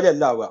ഒരുപോലെ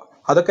അല്ല ആവുക.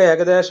 അതൊക്കെ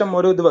ഏകദേശം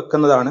ഒരു ഇത്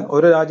വെക്കുന്നതാണ്.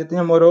 ഓരോ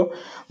രാജ്യത്തിനും ഓരോ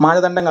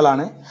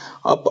മാനദണ്ഡങ്ങളാണ്.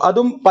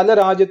 അതും പല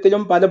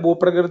രാജ്യത്തിലും പല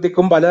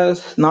ഭൂപ്രകൃതിക്കും പല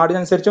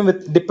നാടിനനുസരിച്ചും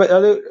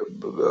അത്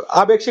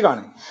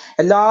ആപേക്ഷികമാണ്.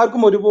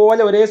 എല്ലാവർക്കും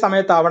ഒരുപോലെ ഒരേ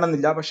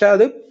സമയത്താവണമെന്നില്ല. പക്ഷെ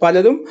അത്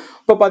പലതും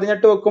ഇപ്പൊ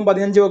 18 വെക്കും,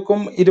 15 വെക്കും,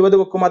 20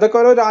 വെക്കും. അതൊക്കെ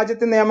ഓരോ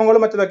രാജ്യത്തിന്റെ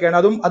നിയമങ്ങളും മറ്റതൊക്കെയാണ്.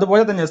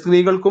 അതുപോലെ തന്നെ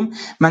സ്ത്രീകൾക്കും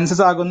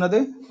മെൻസസ് ആകുന്നത്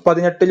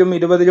 18ലും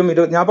 20ലും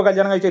ഞാൻ ഇപ്പൊ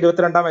കല്യാണം കഴിച്ച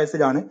 22ാം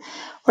വയസ്സിലാണ്.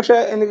 പക്ഷെ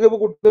എനിക്ക്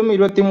കുട്ടിയും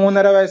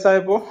 23.5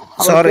 വയസ്സായപ്പോ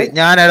സോറി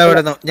ഞാൻ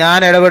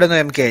ഇടപെടുന്നു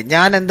എം കെ.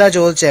 ഞാൻ എന്താ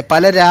ചോദിച്ചേ?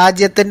 പല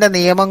രാജ്യത്തിന്റെ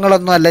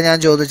നിയമങ്ങളൊന്നും അല്ല ഞാൻ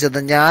ചോദിച്ചത്.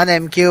 ഞാൻ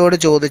എം കെയോട്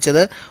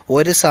ചോദിച്ചത്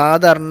ഒരു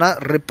സാധാരണ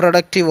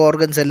റിപ്രൊഡക്റ്റീവ്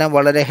ഓർഗൻസ് എല്ലാം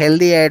വളരെ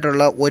ഹെൽത്തി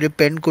ആയിട്ടുള്ള ഒരു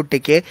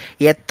പെൺകുട്ടിക്ക്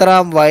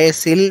എത്രാം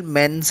വയസ്സിൽ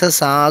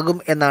മെൻസസ് ആകും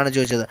എന്നാണ്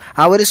ചോദിച്ചത്.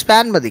 ആ ഒരു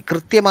സ്പാൻ മതി.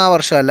 കൃത്യം ആ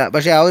വർഷമല്ല,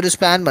 പക്ഷെ ആ ഒരു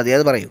സ്പാൻ മതി.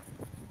 അത് പറയൂ.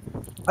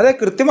 അതെ,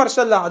 കൃത്യം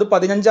വർഷമല്ല. അത്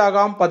 15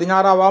 ആകാം,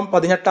 16 ആവാം,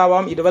 18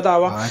 ആവാം, 20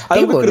 ആവാം.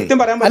 അത് കൃത്യം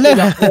പറയാൻ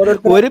പറ്റില്ല.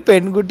 ഒരു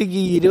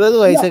പെൺകുട്ടിക്ക് 20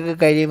 വയസ്സൊക്കെ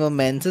കഴിയുമ്പോൾ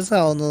മെൻസസ്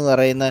ആവുന്നു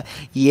പറയുന്ന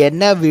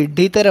എന്നാ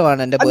വിഡ്ഢിത്തരമാണ്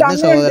എന്റെ പൊന്നു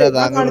സഹോദര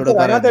താങ്കളോട്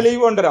പറയുന്നത്.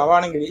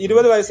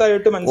 20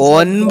 വയസ്സായിട്ട്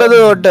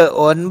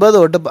 9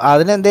 തൊട്ട്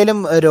അതിനെന്തേലും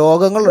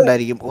രോഗങ്ങൾ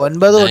ഉണ്ടായിരിക്കും.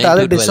 9 തൊട്ട്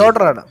അത്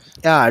ഡിസോർഡർ ആണ്.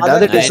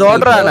 അത്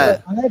ഡിസോർഡർ ആണ്.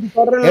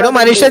 എടോ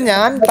മനുഷ്യൻ,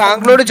 ഞാൻ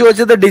താങ്കളോട്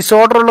ചോദിച്ചത്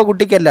ഡിസോർഡർ ഉള്ള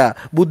കുട്ടിക്കല്ല.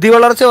 ബുദ്ധി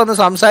വളർച്ച വന്ന്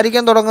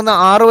സംസാരിക്കാൻ തുടങ്ങുന്ന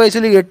 6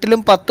 വയസ്സിലും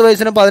 8ലും 10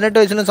 വയസ്സിലും 18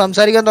 വയസ്സിലും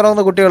സംസാരിക്കാൻ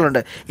തുടങ്ങുന്ന കുട്ടികളുണ്ട്.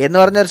 എന്ന്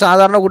പറഞ്ഞാൽ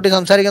സാധാരണ കുട്ടി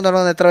സംസാരിക്കാൻ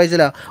തുടങ്ങുന്നത് എത്ര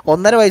വയസ്സിലാണ്?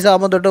 1.5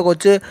 വയസ്സാകുമ്പോൾ തൊട്ട്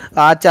കൊച്ച്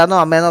ആച്ചാന്നോ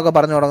അമ്മേന്നോ ഒക്കെ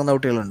പറഞ്ഞു തുടങ്ങുന്ന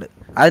കുട്ടികളുണ്ട്.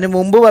 അതിന്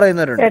മുമ്പ്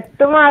പറയുന്നവരുണ്ട്.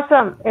 8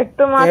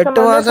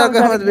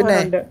 മാസമൊക്കെ പിന്നെ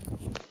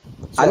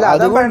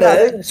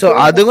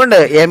അതുകൊണ്ട്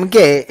എം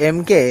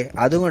കെ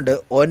അതുകൊണ്ട്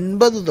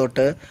 9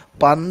 തൊട്ട്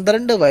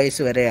 12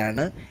 വയസ്സ്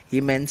വരെയാണ് ഈ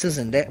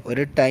മെൻസസിന്റെ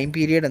ഒരു ടൈം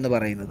പീരിയഡ് എന്ന്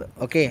പറയുന്നത്.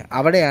 ഓക്കെ,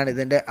 അവിടെയാണ്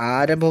ഇതിന്റെ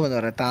ആരംഭം എന്ന്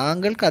പറയുന്നത്.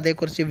 താങ്കൾക്ക്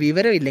അതേക്കുറിച്ച്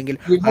വിവരമില്ലെങ്കിൽ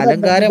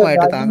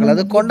അലങ്കാരമായിട്ട് താങ്കൾ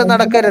അത് കൊണ്ട്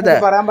നടക്കരുത്.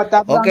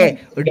 ഓക്കെ,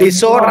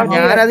 ഡിസോർഡർ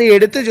ഞാനത്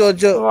എടുത്തു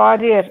ചോദിച്ചു.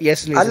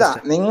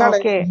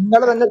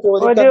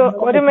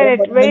 ഒരു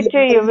മിനിറ്റ് വെയിറ്റ്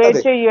ചെയ്യൂ.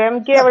 എം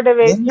കെ അവിടെ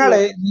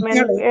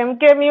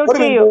മ്യൂട്ട്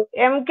ചെയ്യൂ.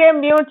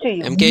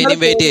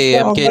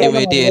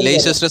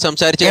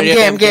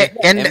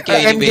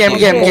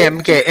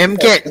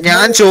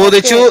 ഞാൻ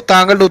ചോദിച്ചു,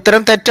 താങ്കളുടെ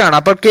ഉത്തരം തെറ്റാണ്.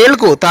 അപ്പോൾ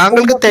കേൾക്കൂ,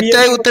 താങ്കൾക്ക്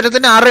തെറ്റായ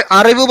ഉത്തരത്തിന്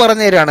അറിവ്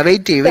പറഞ്ഞു തരാണ്.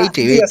 വെയിറ്റ്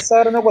ചെയ്യൂ.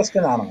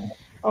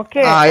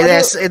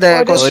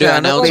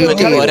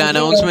 ഒരു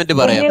അനൗൺസ്മെന്റ്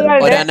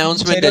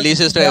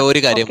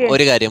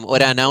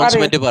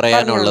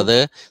പറയാനുള്ളത്,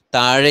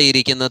 താഴെ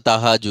ഇരിക്കുന്ന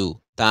തഹാജു,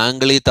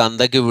 താങ്കൾ ഈ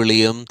തന്തയ്ക്ക്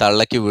വിളിയും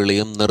തള്ളയ്ക്ക്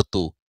വിളിയും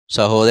നിർത്തൂ.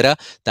 സഹോദര,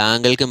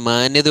 താങ്കൾക്ക്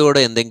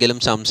മാന്യതയോടെ എന്തെങ്കിലും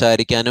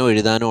സംസാരിക്കാനോ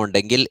എഴുതാനോ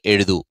ഉണ്ടെങ്കിൽ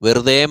എഴുതൂ.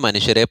 വെറുതെ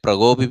മനുഷ്യരെ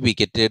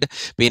പ്രകോപിപ്പിക്കരുത്.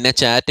 പിന്നെ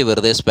ചാറ്റ്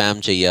വെറുതെ സ്പാം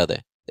ചെയ്യാതെ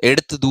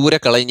എടുത്ത് ദൂരെ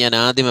കളയും. ഞാൻ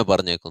ആദ്യമേ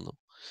പറഞ്ഞേക്കുന്നു.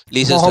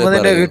 ലീ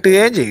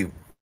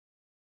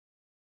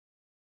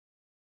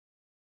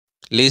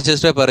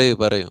സിസ്റ്റർ പറയൂ.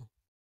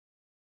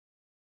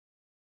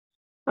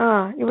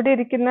 ഇവിടെ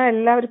ഇരിക്കുന്ന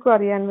എല്ലാവർക്കും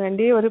അറിയാൻ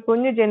വേണ്ടി, ഒരു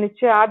കുഞ്ഞ്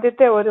ജനിച്ച്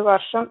ആദ്യത്തെ ഒരു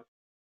വർഷം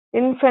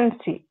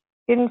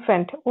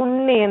ഇൻഫന്റ്,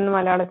 ഉണ്ണി എന്ന്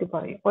മലയാളത്തിൽ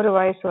പറയും, 1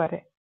 വയസ്സ് വരെ.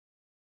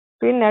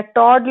 പിന്നെ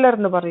ടോഡ്ലർ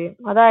എന്ന് പറയും,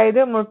 അതായത്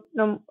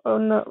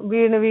ഒന്ന്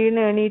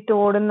വീണ് എണീറ്റ്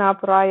ഓടുന്ന ആ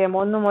പ്രായം,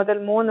 1 മുതൽ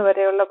 3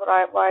 വരെയുള്ള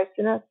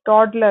വയസ്സിന്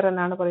ടോഡ്ലർ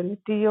എന്നാണ്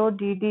പറയുന്നത്,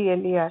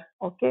 TODDLER.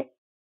 ഓക്കെ.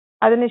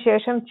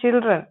 അതിനുശേഷം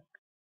ചിൽഡ്രൻ,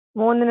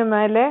 3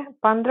 മേലെ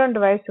 12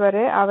 വയസ്സ്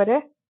വരെ അവരെ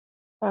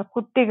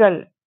കുട്ടികൾ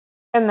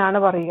എന്നാണ്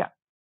പറയുക.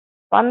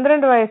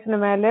 12 വയസ്സിന്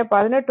മേലെ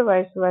 18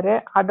 വയസ്സ് വരെ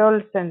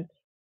അഡോൾസെൻസ്,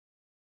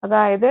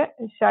 അതായത്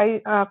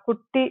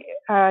കുട്ടി,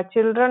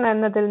 ചിൽഡ്രൻ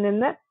എന്നതിൽ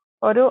നിന്ന്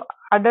ഒരു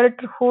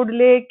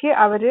അഡൾട്ട്ഹുഡിലേക്ക്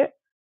അവര്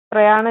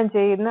പ്രയാണം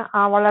ചെയ്യുന്ന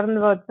ആ വളർന്നു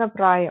വരുന്ന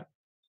പ്രായം.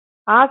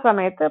 ആ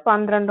സമയത്ത്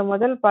 12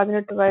 മുതൽ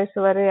 18 വയസ്സ്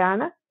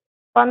വരെയാണ്.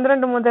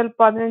 12 മുതൽ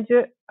 15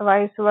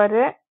 വയസ്സ്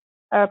വരെ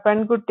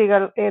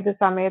പെൺകുട്ടികൾ ഏത്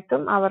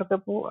സമയത്തും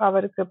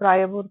അവർക്ക്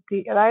പ്രായപൂർത്തി,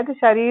 അതായത്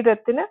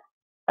ശരീരത്തിന്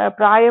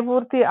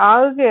പ്രായപൂർത്തി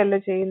ആവുകയല്ല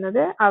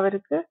ചെയ്യുന്നത്,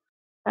 അവർക്ക്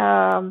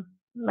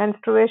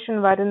മെൻസ്ട്രുവേഷൻ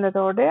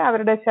വരുന്നതോടെ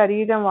അവരുടെ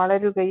ശരീരം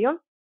വളരുകയും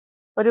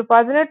ഒരു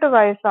 18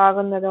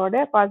 വയസ്സാകുന്നതോടെ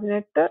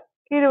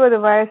 18-20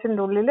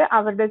 വയസ്സിൻ്റെ ഉള്ളിൽ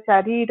അവരുടെ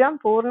ശരീരം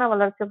പൂർണ്ണ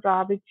വളർച്ച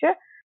പ്രാപിച്ച്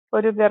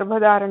ഒരു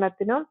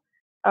ഗർഭധാരണത്തിനും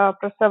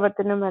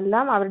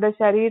പ്രസവത്തിനുമെല്ലാം അവരുടെ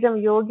ശരീരം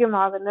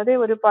യോഗ്യമാകുന്നത്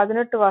ഒരു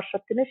 18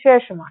 വർഷത്തിന്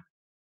ശേഷമാണ്.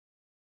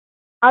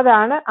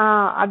 അതാണ്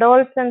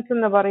അഡോൾസെൻസ്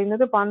എന്ന്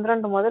പറയുന്നത്,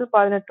 12 മുതൽ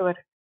 18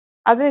 വരെ.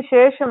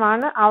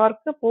 അതിനുശേഷമാണ്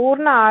അവർക്ക്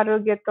പൂർണ്ണ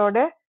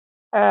ആരോഗ്യത്തോടെ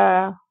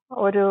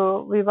ഒരു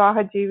വിവാഹ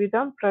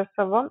ജീവിതം,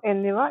 പ്രസവം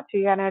എന്നിവ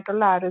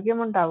ചെയ്യാനായിട്ടുള്ള ആരോഗ്യം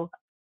ഉണ്ടാവുക.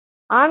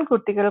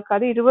 ആൺകുട്ടികൾക്ക്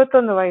അത്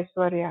 21 വയസ്സ്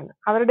വരെയാണ്.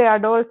 അവരുടെ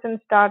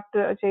അഡോൾസെൻസ്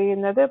സ്റ്റാർട്ട്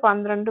ചെയ്യുന്നത്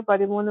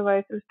 12-13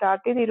 വയസ്സിൽ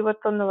സ്റ്റാർട്ട് ചെയ്ത്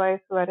 21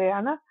 വയസ്സ്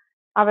വരെയാണ്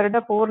അവരുടെ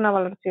പൂർണ്ണ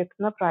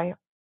വളർച്ചയെത്തുന്ന പ്രായം.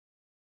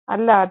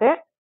 അല്ലാതെ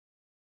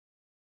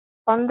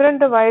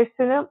 12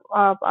 വയസ്സിന്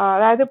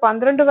അതായത്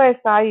 12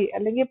 വയസ്സായി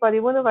അല്ലെങ്കിൽ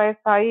 13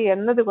 വയസ്സായി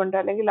എന്നതുകൊണ്ട്,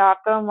 അല്ലെങ്കിൽ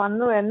ആർത്തവം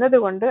വന്നു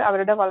എന്നതുകൊണ്ട്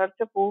അവരുടെ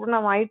വളർച്ച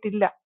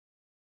പൂർണ്ണമായിട്ടില്ല.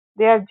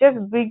 They are just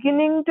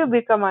beginning to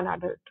become an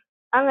adult.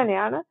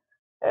 അങ്ങനെയാണ്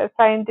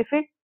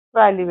സയന്റിഫിക്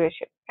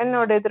വാല്യുവേഷൻ.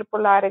 എന്നോട്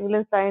എതിർപ്പുള്ള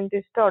ആരെങ്കിലും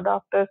സയന്റിസ്റ്റോ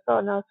ഡോക്ടേഴ്സോ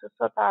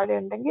നഴ്സസോ താഴെ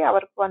ഉണ്ടെങ്കിൽ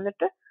അവർക്ക്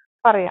വന്നിട്ട്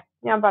പറയാം.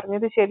 ഞാൻ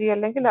പറഞ്ഞത്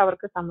ശരിയല്ലെങ്കിൽ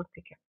അവർക്ക്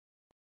സമർത്ഥിക്കാം.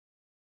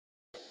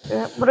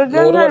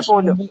 മൃഗങ്ങൾ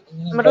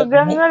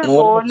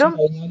പോലും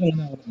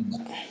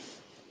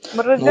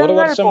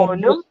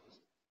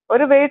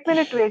ഒരു വെയിറ്റ്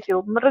മിനിറ്റ്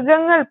വെയിറ്റ്,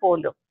 മൃഗങ്ങൾ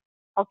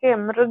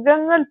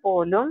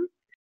പോലും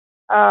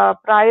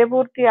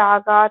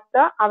പ്രായപൂർത്തിയാകാത്ത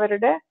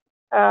അവരുടെ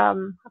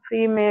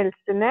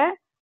ഫീമെയിൽസിനെ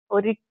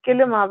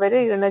ഒരിക്കലും അവര്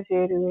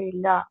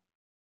ഇണചേരുകയില്ല.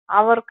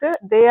 അവർക്ക്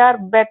ദേ ആർ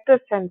ബെറ്റർ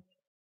സെൻസ്.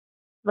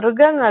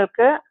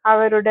 മൃഗങ്ങൾക്ക്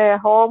അവരുടെ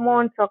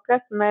ഹോർമോൺസ് ഒക്കെ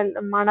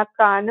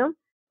മണക്കാനും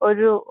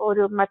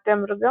ഒരു മറ്റേ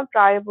മൃഗം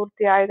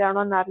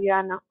പ്രായപൂർത്തിയായതാണോ എന്ന്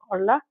അറിയാനോ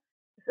ഉള്ള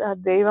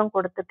ദൈവം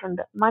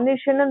കൊടുത്തിട്ടുണ്ട്,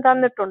 മനുഷ്യനും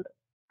തന്നിട്ടുണ്ട്.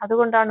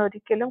 അതുകൊണ്ടാണ്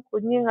ഒരിക്കലും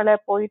കുഞ്ഞുങ്ങളെ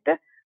പോയിട്ട്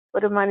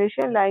ഒരു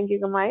മനുഷ്യൻ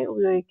ലൈംഗികമായി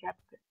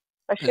ഉപയോഗിക്കാത്തത്.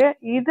 പക്ഷെ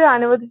ഇത്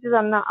അനുവദിച്ചു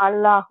തന്ന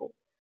അള്ളാഹു,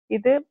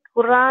 ഇത്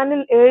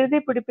ഖുറാനിൽ എഴുതി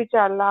പിടിപ്പിച്ച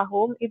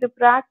അള്ളാഹുവും ഇത്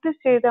പ്രാക്ടീസ്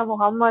ചെയ്ത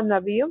മുഹമ്മദ്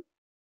നബിയും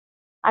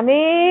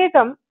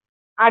അനേകം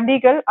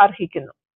അടികൾ അർഹിക്കുന്നു.